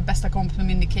med, eller är bästa kompis med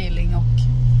Mindy Kaling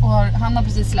och han har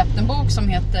precis släppt en bok som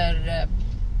heter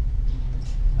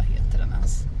vad heter den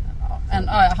ens?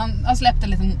 Han har släppt en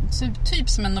liten typ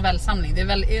som en novellsamling. Det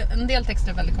är en del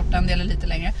texter är väldigt korta, en del är lite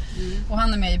längre. Och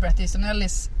han är med i Bret Easton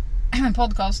Ellis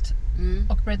podcast.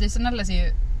 Och Bret Easton Ellis är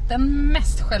ju den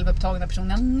mest självupptagna personen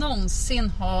jag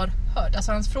någonsin har hört.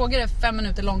 Alltså hans frågor är 5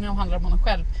 minuter långa och handlar om honom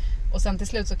själv. Och sen till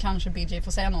slut så kanske BJ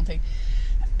får säga någonting.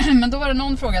 Men då var det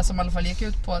någon fråga som i alla fall gick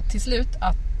ut på till slut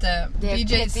att det är BJ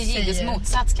Peter Gides säger...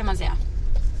 motsats kan man säga.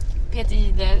 Peter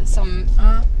Gide som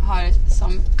har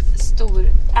som stor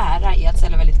ära i att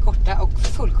ställa väldigt korta och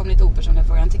fullkomligt opersonliga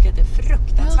frågor. Han tycker att det är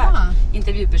fruktansvärt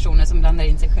intervjupersoner som blandar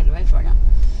in sig själva i frågan.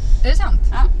 Är det sant?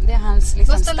 Ja, det är hans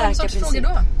liksom starka princip. Vad ställer han sorts frågor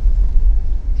då?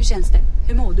 Hur känns det?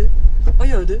 Hur mår du? Vad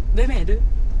gör du? Vem är du?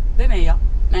 Vem är jag?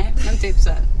 Nej, men typ så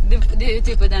här. Det är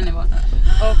typ på den nivån.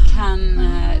 Och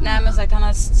han sagt, han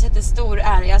har sett stor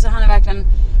ära. Alltså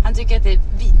han tycker att det är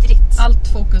vidrigt. Allt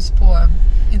fokus på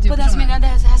intervjupersonen. På den som det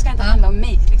här ska inte handla om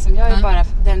mig liksom. Jag är bara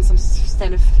den som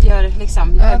gör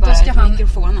liksom, jag är bara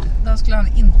mikrofonen. Då skulle han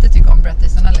inte tycka om Bret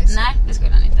Easton Ellis. Nej, det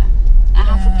skulle han inte. Nej,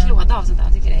 han får klåda av sånt där.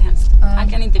 Jag tycker det är hemskt. Han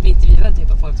kan inte bli intervjuad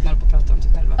typ av folk som håller på att prata om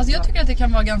sig själva. Alltså jag tycker att det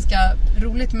kan vara ganska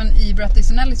roligt, men i Bret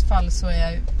Easton Ellis fall så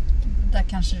är där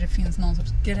kanske det finns någon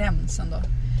sorts gräns ändå.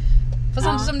 Fast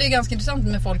samtidigt som det är ganska intressant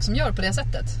med folk som gör på det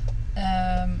sättet.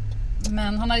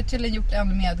 Men han har ju tydligen gjort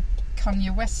en med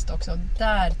Kanye West också.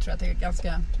 Där tror jag att det är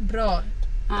ganska bra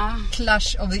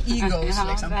clash of the egos. Ja,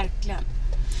 liksom. Verkligen.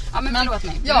 Ja, men förlåt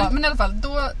mig. Ja, men i alla fall.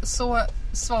 Då så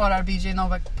svarar BJ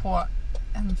Novak på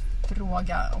en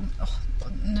fråga om...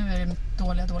 nu är det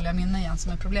dåliga minnen igen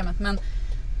som är problemet. Men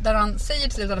där han säger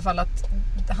till slut i alla fall att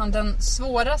den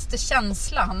svåraste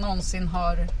känsla han någonsin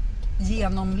har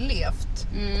genomlevt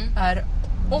är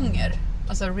ånger.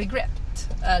 Alltså regret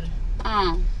är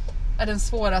den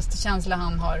svåraste känsla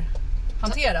han har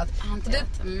hanterat.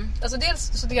 Alltså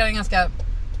dels så tycker jag det är ganska...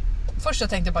 Först så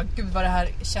tänkte jag bara, gud vad det här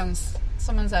känns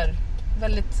som en så här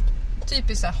väldigt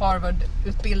typisk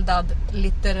Harvard-utbildad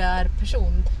litterär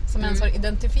person som ens har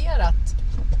identifierat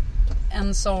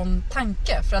en sån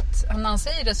tanke. För att när han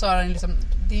säger det så är han liksom,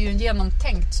 det är ju en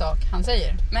genomtänkt sak han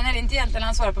säger. Men är det inte egentligen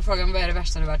han svarar på frågan vad är det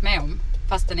värsta du varit med om?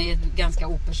 Fast den är på ett ganska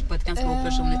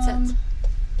opersonligt sätt.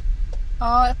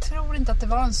 Ja, jag tror inte att det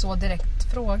var en så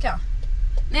direkt fråga.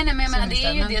 Nej, men jag menar, det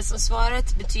är ju det, så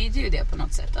svaret betyder ju det på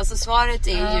något sätt. Alltså svaret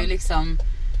är ju liksom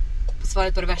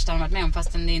svaret på det värsta man varit med om,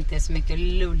 fast det inte är så mycket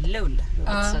lull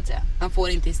så att säga. Man får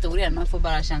inte historien, man får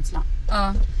bara känslan.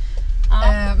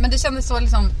 Men det kändes så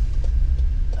liksom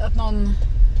att någon,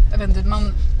 jag vet inte,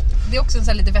 det är också en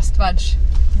sån här lite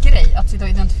västvärldsgrej att sitta och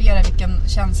identifiera vilken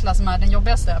känsla som är den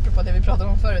jobbigaste, apropå det vi pratade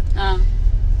om förut.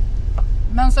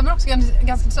 Men sen är det också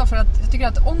ganska så, för att jag tycker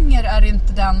att ånger är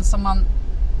inte den som man,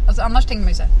 alltså annars tänker man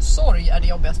ju så här, sorg är det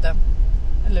jobbigaste.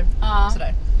 Eller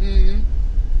sådär.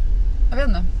 Jag vet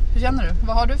inte, hur känner du?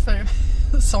 Vad har du för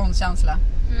sån känsla?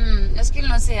 Jag skulle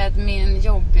nog säga att min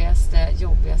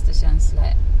jobbigaste känsla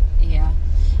är,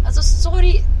 alltså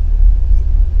sorg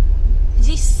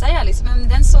gissar jag liksom, men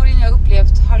den sorgen jag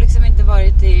upplevt har liksom inte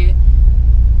varit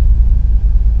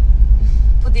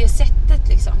på det sättet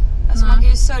liksom. Alltså man kan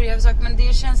ju sörja över saker, men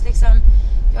det känns liksom,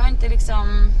 jag har inte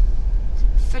liksom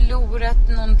förlorat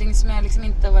någonting som jag liksom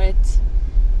inte har varit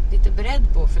lite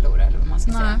beredd på att förlora, eller vad man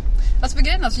ska säga. Alltså för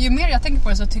grejen, alltså, ju mer jag tänker på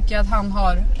det så tycker jag att han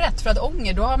har rätt. För att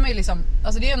ånger, då har man ju liksom,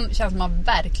 alltså det är en känsla som man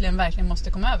verkligen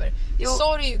måste komma över.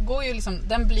 Sorg går ju liksom,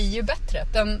 den blir ju bättre.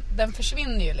 Den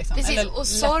försvinner ju liksom. Precis, och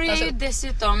sorg är ju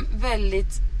dessutom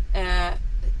väldigt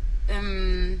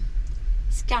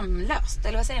skamlöst,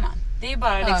 eller vad säger man? Det är ju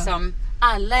bara liksom,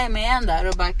 alla är med en där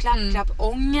och bara klapp,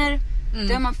 ånger.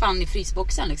 Då är man fan i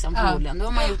frysboxen liksom, förmodligen. Då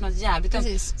har man gjort något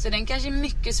jävligt. Så den kanske är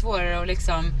mycket svårare att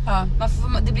liksom,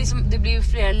 det blir ju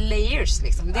flera layers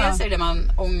liksom. Dels är det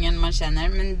ången man känner,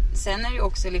 men sen är det ju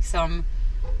också liksom,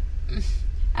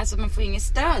 alltså man får inget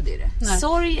stöd i det. Nej.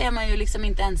 Sorg är man ju liksom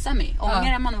inte ensam i.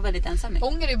 Ånger är man nog väldigt ensam i.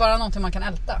 Ånger är ju bara någonting man kan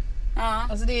älta.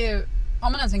 Alltså det är ju,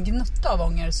 har man ens en gnutta av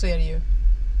ånger så är det ju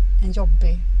en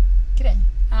jobbig grej.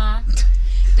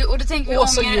 Och då tänker vi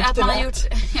ånger att man har gjort,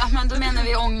 men då menar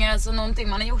vi ånger, alltså någonting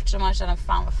man har gjort som man känner,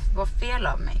 fan vad fel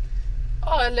av mig.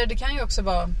 Ja, eller det kan ju också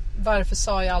vara, varför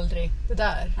sa jag aldrig det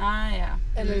där?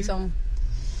 Eller liksom.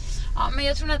 Ja, men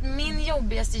jag tror att min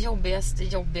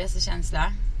jobbigaste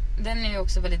känsla, den är ju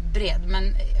också väldigt bred,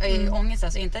 men ångest,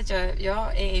 alltså inte att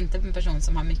jag är inte en person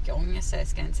som har mycket ångest, så jag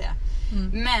ska inte säga.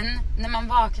 Men när man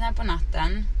vaknar på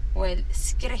natten och är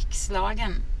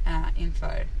skräckslagen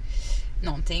inför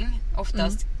någonting,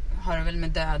 oftast har det väl med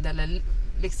död eller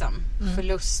liksom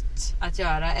förlust att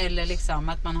göra, eller liksom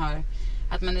att man har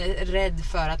Att man är rädd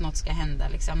för att något ska hända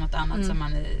liksom. Något annat som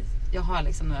man är, jag har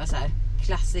liksom några så här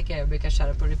klassiker jag brukar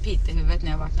köra på repeat i huvudet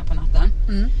när jag vaknar på natten.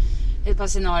 Ett par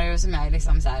scenarier som jag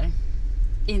liksom så här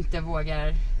inte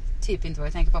vågar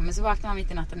tänka på. Men så vaknar man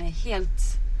mitt i natten och är helt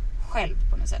själv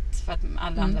på något sätt. För att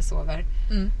alla andra sover.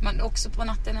 Men också på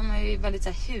natten är man ju väldigt så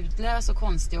här hudlös och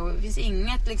konstig. Och det finns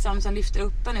inget liksom som lyfter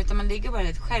upp en. Utan man ligger bara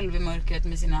helt själv i mörkret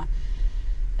med sina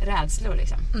rädslor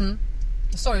liksom.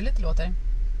 Sorgligt det låter.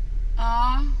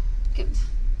 Ja, gud.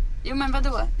 Jo men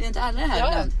vadå? Det är inte alla det här.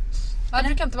 Ja. Jag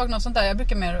brukar inte vakna något sånt där. Jag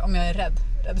brukar mer om jag är rädd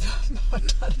för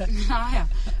mördare. Ja.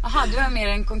 Aha, du har mer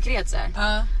en konkret så här.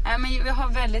 Ja. Men jag har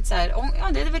väldigt så här,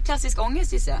 det är väl klassisk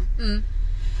ångest gissar jag.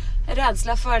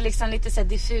 Rädsla för liksom lite så här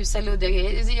diffusa, luddiga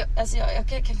grejer.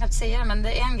 Jag kan knappt säga det, men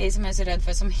det är en grej som jag är så rädd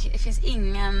för som finns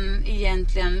ingen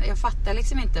egentligen, jag fattar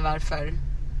liksom inte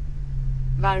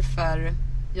varför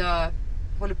jag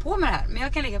håller på med det här. Men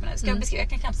jag kan ligga på det. Jag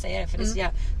kan knappt säga det för det är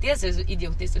så dels är det så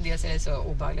idiotiskt och dels är det så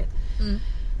obehagligt.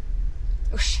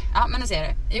 Usch. Ja, men nu säger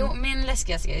jag det. Jo, min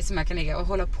läskigaste grej som jag kan ligga och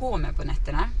hålla på med på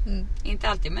nätterna, inte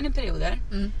alltid men i perioder,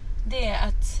 det är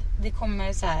att det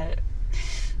kommer så här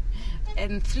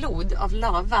en flod av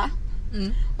lava.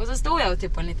 Och så står jag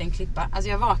typ på en liten klippa. Alltså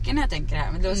jag är vaken när jag tänker det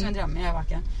här, men det var som en dröm, jag är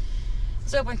vaken.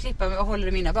 Så jag på en klippa och håller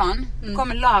i mina barn.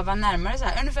 Kommer lava närmare så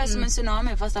här, ungefär som en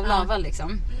tsunami fast av lava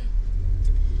liksom.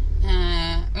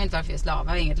 Jag vet inte varför just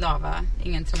lava,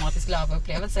 ingen traumatisk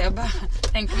lavaupplevelse. Jag bara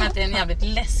tänker mig att det är en jävligt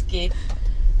läskig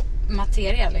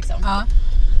materia liksom. Ja,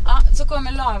 så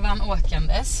kommer lavan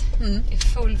åkandes i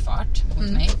full fart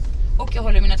mot mig. Och jag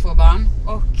håller mina 2 barn.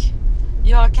 Och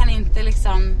jag kan inte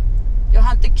liksom, jag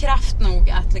har inte kraft nog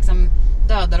att liksom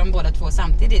döda dem båda 2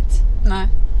 samtidigt. Nej.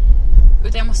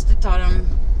 Utan jag måste ta dem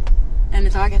en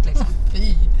i taget liksom.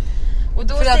 Fy. Och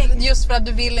då just för att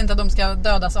du vill inte att de ska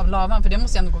dödas av lavan. För det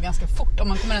måste ju ändå gå ganska fort. Om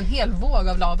man kommer en hel våg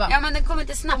av lava. Ja, men den kommer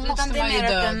inte snabbt. Då måste utan det är man ju mer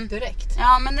dö att den direkt.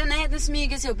 Ja, men den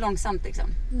smyger sig upp långsamt liksom.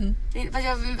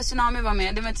 Tsunami var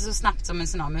med. Det var inte så snabbt som en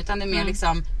tsunami. Utan det är mer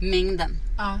liksom mängden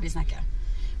vi snackar.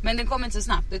 Men den kommer inte så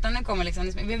snabbt. Utan den kommer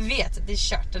liksom, vi vet att det är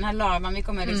kört. Den här lavan, vi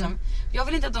kommer liksom, jag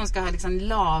vill inte att de ska ha liksom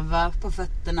lava på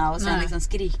fötterna och sen liksom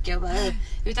skrika och bara,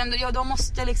 utan de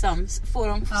måste liksom få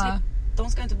dem de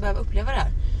ska inte behöva uppleva det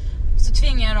här. Så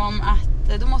tvingar de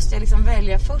att då måste jag liksom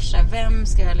välja först här,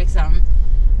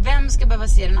 vem ska behöva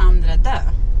se den andra dö?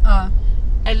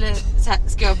 Eller så här,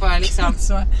 ska jag bara liksom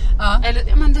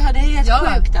eller men det är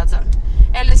helt sjukt alltså.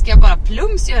 Eller ska jag bara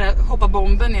plums hoppa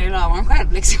bomben ner i lavan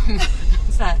själv liksom.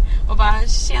 Så här, och bara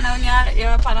tjena ungar,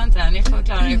 jag pallar inte det här, ni får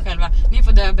klara er själva. Ni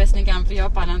får dö bäst ni kan för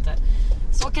jag pallar inte.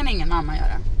 Så kan ingen mamma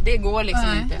göra. Det går liksom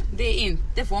inte.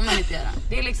 Det får man inte göra.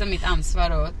 Det är liksom mitt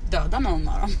ansvar att döda någon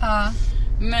av dem.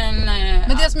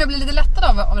 Men det som jag blir lite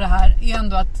lättad av det här är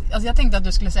ändå att, alltså jag tänkte att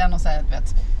du skulle säga något så här, du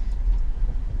vet.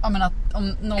 Ja, men att om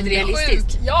någon blir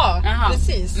sjuk. Ja,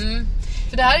 precis.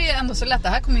 För det här är ju ändå så lätt, det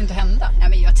här kommer ju inte hända. Ja,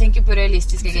 men jag tänker på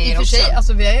realistiska grejer också. I och för sig,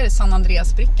 alltså vi är i San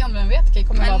Andreas-brickan, vem vet, kan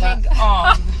kommer vara lägg av.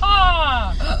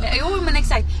 Jo, men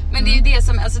exakt. Men det är ju det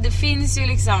som, alltså det finns ju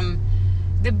liksom,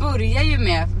 det börjar ju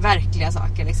med verkliga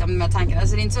saker liksom, med tanken.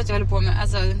 Alltså det är inte så att jag håller på med,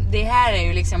 alltså det här är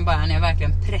ju liksom bara när jag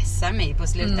verkligen pressar mig på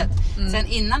slutet. Sen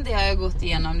innan det har jag gått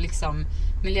igenom liksom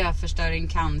miljöförstöring,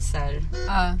 cancer.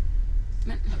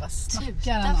 Men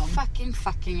sluta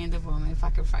fucking inte på mig,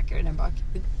 fucker där bak.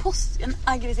 En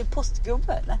aggressiv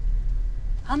postgubbe eller?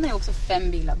 Han är ju också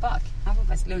 5 bilar bak. Han får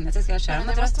faktiskt lugna sig, ska jag köra.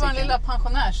 Men det måste vara den lilla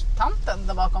pensionärstanten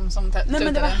där bakom som nej,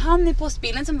 men det var han i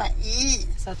postbilen som bara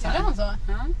så att säga. Är det han så?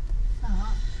 Ja.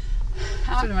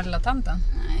 Jag tror det var lilla tanten.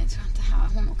 Nej, jag tror inte.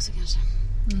 Hon också kanske.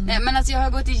 Nej, men alltså jag har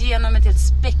gått igenom ett helt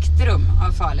spektrum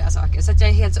av farliga saker. Så att jag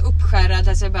är helt så uppskärrad.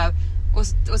 Alltså jag bara,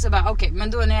 och så bara, okej,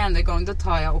 men då när jag ändå är igång, då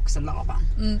tar jag också lavan.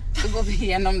 Då går vi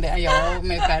igenom det, jag och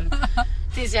mig själv.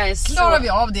 Tills jag är så... Klarar vi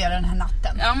av det den här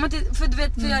natten? Ja, men för du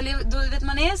vet, då vet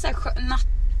man är så här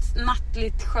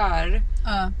nattligt skör.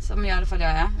 Som i alla fall jag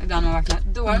är, ibland man vaknar.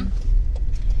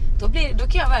 Då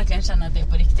kan jag verkligen känna att det är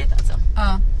på riktigt alltså.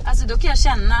 Alltså då kan jag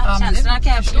känna känslorna, kan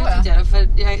jag absolut inte göra, för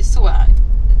jag är så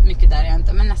mycket där jag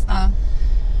inte, men nästan.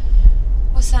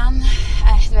 Och sen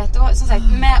du vet då, som sagt,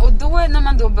 och då när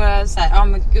man då börjar så här,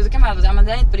 men då kan man men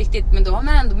det är inte på riktigt, men då har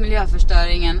man ändå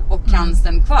miljöförstöringen och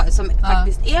cancern kvar som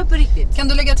faktiskt är på riktigt. Kan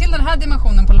du lägga till den här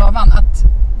dimensionen på lavan,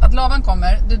 att lavan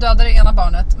kommer, du dödar det ena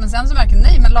barnet, men sen så märker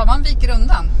nej, men lavan viker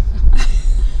undan.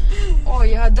 Oj,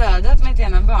 jag har dödat mitt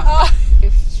ena barn.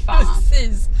 Fan.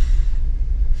 Precis.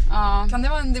 Kan det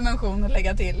vara en dimension att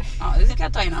lägga till? Ja, det ska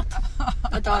jag ta i natt.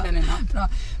 Jag tar den i natt. Bra.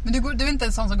 Men du är inte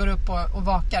en sån som går upp och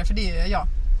vakar, för det är jag.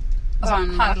 Alltså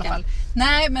här i alla fall.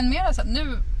 Nej, men mer så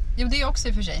nu, jo det är jag också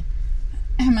i och för sig.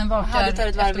 Men vakar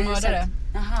efter mördare.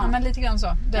 Jaha. Ja, men lite grann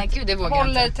så. Nej, gud, det vågar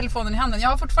håller jag inte. telefonen i handen. Jag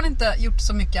har fortfarande inte gjort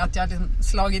så mycket att jag har liksom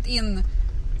slagit in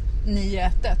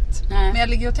 911. Nej. Men jag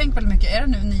ligger och tänker väldigt mycket. Är det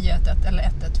nu 911 eller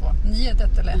 112?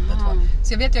 911 eller 112?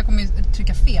 Så jag vet att jag kommer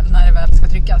trycka fel när det väl ska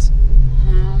tryckas.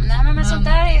 Nej, men sånt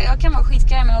där jag kan vara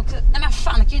skitgrej med också. Nej, men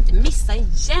fan, jag kan ju inte missa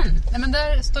igen. Nej, men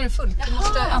där står det fullt. Du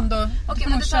måste ändå... Okej, får men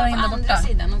nog du köra tar in på där andra borta.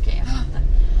 sidan. Okej, jag fattar.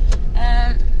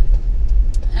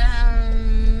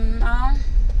 Ja.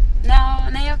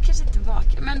 Nej, jag kanske inte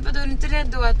vakar. Men vadå, är du inte rädd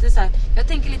då att det är så här? Jag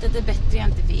tänker lite att det är bättre jag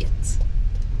inte vet.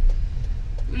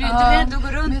 Blir du inte rädd att gå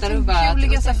runt där och bara... Jag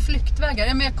olika så här flyktvägar.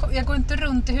 Ja, men jag går inte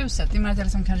runt i huset. I och med att jag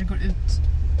liksom kanske går ut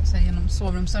så här, genom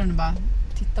sovrumsdörren och bara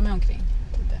tittar mig omkring.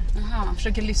 Jag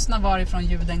försöker lyssna varifrån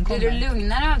ljuden kommer. Blir du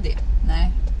lugnare av det?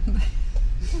 Nej.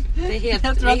 Det är helt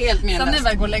menlöst. Sen när jag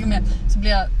väl går och lägger mig så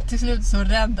blir jag till slut så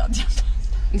rädd att jag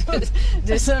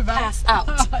du är pass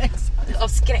out. Ja, exakt. Av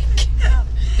skräck.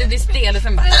 Du blir stel och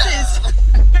sen bara... Precis.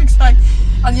 Exakt.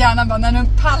 Att hjärnan bara, när nu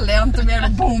pallar jag inte mer,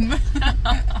 boom.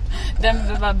 Den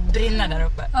bara brinner där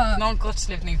uppe. Någon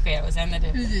kortslutning sker och sen är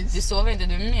du sover inte,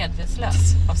 du är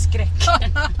medvetslös av skräck.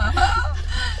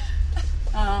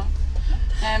 Ja.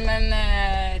 Nej, men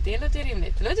det låter ju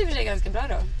rimligt. Det låter ju för sig ganska bra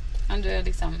då. Om du har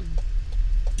liksom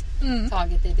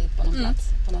tagit dig dit på någon plats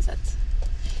på något sätt.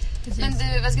 Precis. Men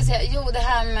du, vad ska jag säga? Jo, det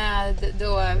här med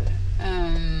då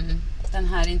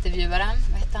den här intervjuaren,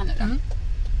 vad heter han nu då?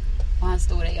 Och hans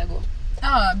stora ego.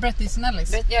 Ja, Bret Easton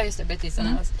Ellis. Ja, just det, Bret Easton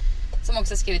Ellis. Som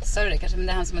också har skrivit, sa du det kanske, men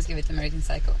det är han som har skrivit American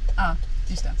Psycho. Ja,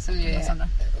 just det. Som ju är,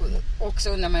 och så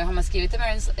undrar man ju, har man skrivit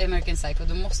American Psycho,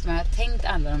 då måste man ha tänkt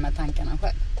alla de här tankarna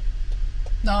själv.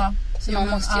 Ja. Så man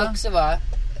måste ju också vara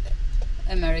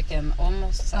American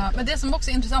almost Psycho. Ja, men det som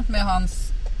också är intressant med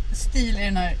hans stil i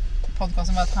den här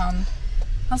podcasten var att han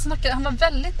var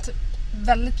väldigt,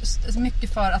 väldigt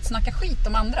mycket för att snacka skit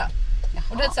om andra. Jaha.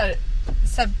 Och det är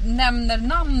så här, nämner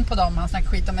namn på dem han snackar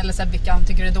skit om, eller så här, vilka han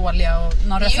tycker är dåliga och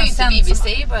någon recensent. Det är ju inte vi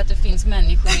säger ju bara att det finns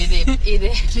människor i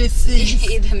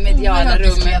det mediala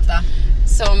rummet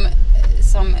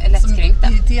som är lättkränkta.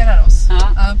 Som irriterar oss.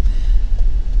 Ja.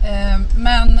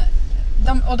 Men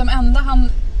den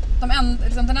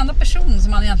enda person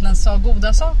som han egentligen sa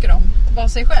goda saker om var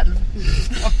sig själv.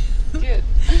 Gud.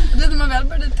 Och det när man väl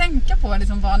började tänka på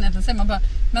liksom, vad han egentligen säger, man bara,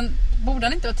 men borde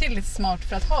han inte vara tillräckligt smart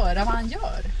för att höra vad han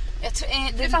gör?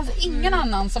 Det fanns ingen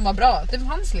annan som var bra. Det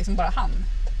fanns liksom bara han.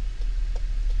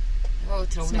 Det var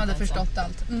otroligt. Som hade förstått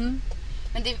allt.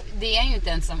 Men det är ju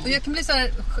inte ensam. Och jag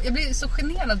blir så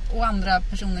generad på andra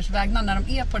personers vägnar när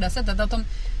de är på det sättet. Att de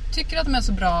tycker att de är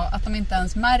så bra att de inte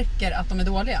ens märker att de är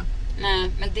dåliga. Nej,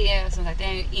 men det är som sagt, det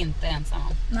är ju inte ensam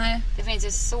om. Nej. Det finns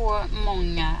ju så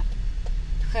många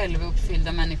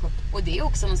självuppfyllda människor. Och det är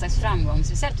också någon slags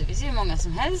framgångsrecept. Det finns ju många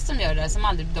som helst som gör det.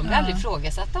 De blir aldrig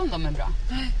ifrågasatta om de är bra.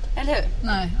 Eller hur?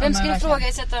 Nej, vem skulle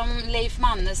ifrågasätta om Leif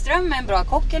Mannerström är en bra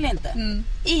kock eller inte?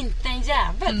 Inte en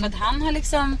jävel. För att han har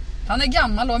liksom... Han är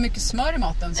gammal och har mycket smör i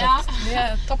maten. Så det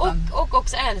är toppen. Och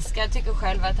också tycker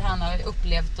själv att han har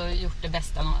upplevt och gjort det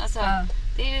bästa. Alltså,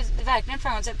 det är ju verkligen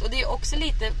framgångsrecept. Och det är också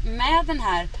lite med den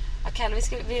här... Vad kallar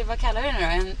vi det nu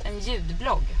då? En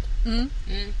ljudblogg.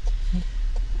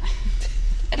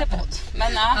 Eller podd.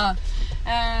 Men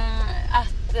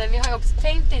att vi har ju också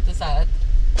tänkt lite så här att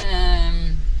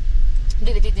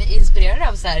blivit lite inspirerade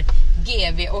av så här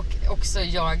GV och också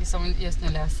jag som just nu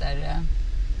läser.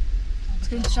 Ska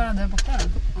du inte köra där borta då?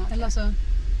 Okay. Eller alltså,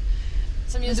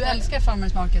 som just du älskar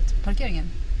Farmers Market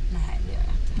parkeringen? Nej, det gör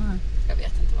jag inte. Jag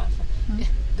vet inte varför.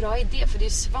 Bra idé, för det är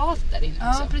svalt där inne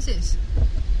också. Ja, precis.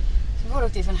 Vi var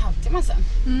åkt dit för en halvtimme sedan.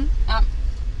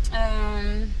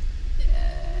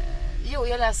 Jo,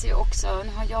 jag läser ju också.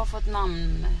 Nu har jag fått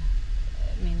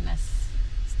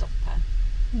namnminnesstopp här.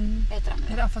 Vad heter han?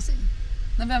 Är det afasi?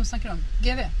 Nej, vem snackar du om?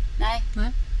 GV? Nej.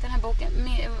 Den här boken.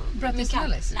 Min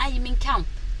kamp. Nej, Min kamp.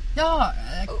 Ja,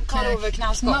 Karl-Ove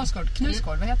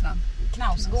Knausgård, vad heter han?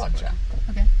 Knausgård, tror jag.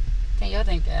 Okej. Jag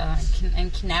tänkte en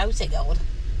knausegård.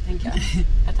 Tänker jag.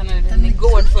 Att han har en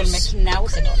gård full med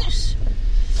knausegårdar.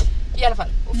 I alla fall.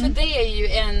 Och för det är ju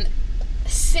en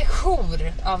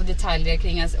sejour av detaljer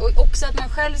kring hans. Och också att man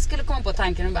själv skulle komma på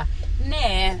tanken och bara,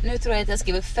 nej, nu tror jag att jag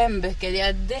skriver 5 böcker.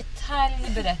 Jag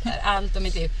detaljberättar allt om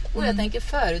mitt liv. Och jag tänker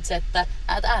förutsätta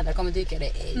att alla kommer tycka det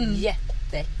är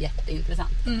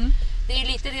jätteintressant. Det är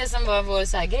lite det som var vår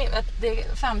så här grej. Att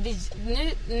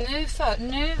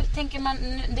nu tänker man,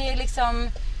 det är liksom...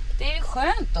 Det är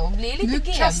skönt då, bli lite GV.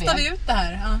 Nu kastar vi ut det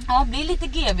här. Ja, bli lite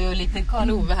GV och lite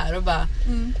Karl-Ove här och bara...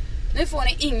 Nu får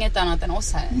ni inget annat än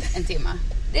oss här en timme.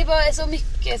 Det var så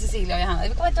mycket, Cecilia och Johanna. Det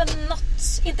kommer inte vara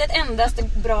inte ett endaste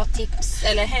bra tips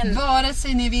eller vare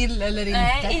sig ni vill eller inte.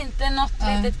 Nej, inte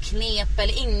något litet knep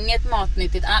eller inget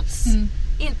matnyttigt alls.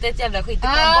 Inte ett jävla skit.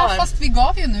 Bara... Fast vi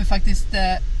gav ju nu faktiskt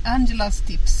Angelas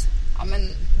tips. Ja, men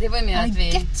det var ju mer att vi...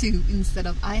 I get to instead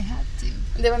of I had to.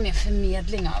 Det var mer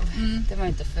förmedling av. Det var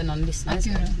inte för någon lyssnare.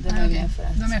 Okay. Det var mer för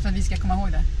att... Det var mer för att vi ska komma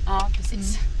ihåg det. Ja,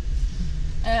 precis.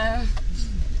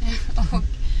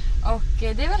 Och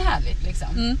det är väl härligt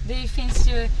liksom. Det finns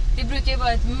ju... Det brukar ju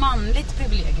vara ett manligt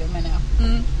privilegium, menar jag.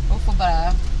 Och få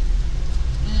bara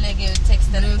lägga ut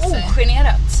texten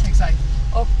ogenerat. Exakt.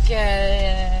 Och det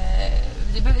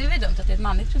är ju dumt att det är ett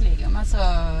manligt privilegium. Alltså,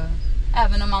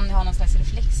 även om man har någon slags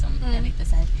reflex som är lite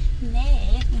så här: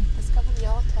 nej, inte ska väl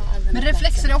jag ta all den. Men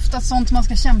reflexer är ofta sånt man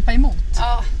ska kämpa emot.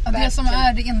 Ja, det som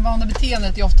är det invanda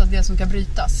beteendet är ofta det som kan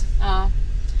brytas. Ja.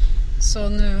 Så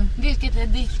nu... Vilket är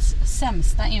ditt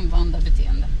sämsta invanda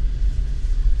beteende?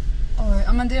 Oj,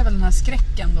 ja, men det är väl den här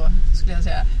skräcken då, skulle jag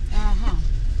säga. Jaha.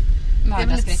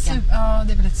 Mördarskräcken.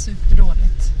 Det är väl ett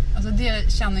superdåligt. Alltså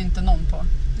det känner inte någon på.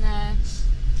 Nej.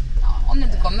 Ja, om det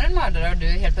inte kommer en mördare och du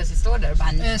helt plötsligt står där och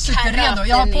bara... Superredo.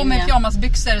 Jag har på mig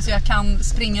pyjamasbyxor så jag kan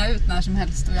springa ut när som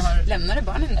helst. Och jag har... Lämnar du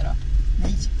barnen där då?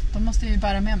 Nej, de måste ju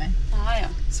bära med mig. Aha,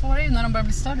 ja. Svårare är ju när de börjar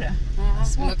bli större.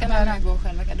 Svårt då kan de gå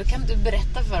själva. Då kan du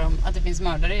berätta för dem att det finns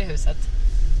mördare i huset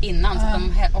innan. Så att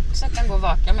de också kan gå och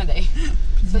vaka med dig.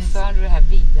 Så för du det här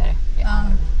vidare.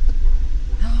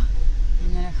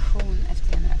 Generation efter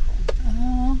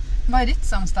generation. Vad är ditt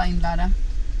sämsta inlärda?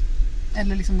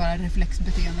 Eller liksom bara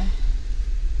reflexbeteende?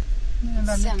 Det är en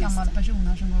väldigt gammal person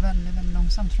här som går väldigt, väldigt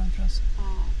långsamt framför oss.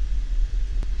 Ja.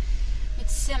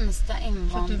 Mitt sämsta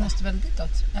invanda... Så att du måste väl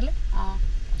ditåt, eller? Ja,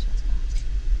 kanske jag ska.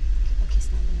 Jag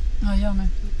kissnar nu. Ja, jag med.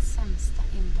 Mitt sämsta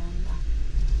invanda...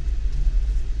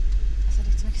 Alltså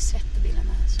det är så mycket svett i bilen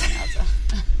här. Alltså.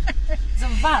 Så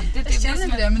varmt. Jag känner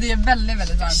inte det, men det är väldigt,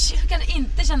 väldigt varmt. Jag kan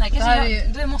inte känna det.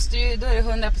 Då är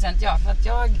det 100% ja. För att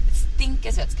jag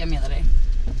stinker svetska med dig.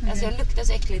 Alltså jag luktar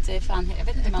så äckligt så fan, jag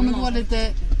vet inte. Jag kommer gå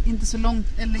lite, inte så långt,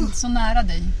 eller inte så nära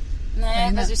dig.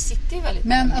 Nej, men du sitter ju väldigt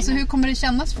nära. Men alltså hur kommer det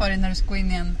kännas för dig när du ska gå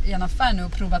in i en affär nu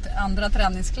och prova andra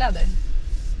träningskläder?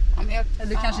 Ja, men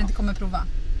du kanske inte kommer prova.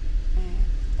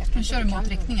 Nu kör du mot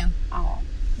riktningen.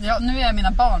 Ja, nu är jag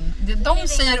mina barn. De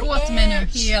säger åt mig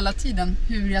nu hela tiden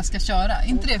hur jag ska köra.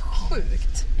 Inte det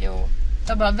sjukt? Jo.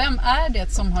 Jag bara, vem är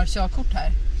det som har körkort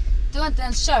här? Du har inte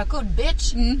ens körkort,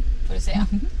 bitch. Får du säga.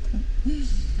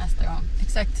 Nästa gång.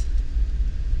 Exakt.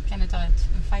 Kan du ta en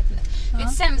fight med det?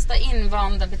 Mitt sämsta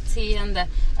invanda beteende.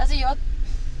 Alltså jag...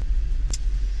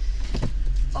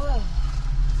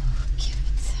 Gud.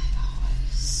 Jag har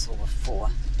så få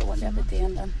dåliga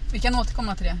beteenden. Vi kan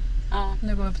återkomma till det. Ja.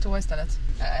 Nu går vi på toa istället.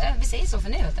 Vi säger så för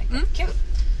nu helt enkelt. Kul.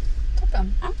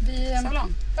 Toppen. Ja. Vi så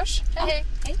långt. Hörs. Hej.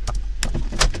 Hej.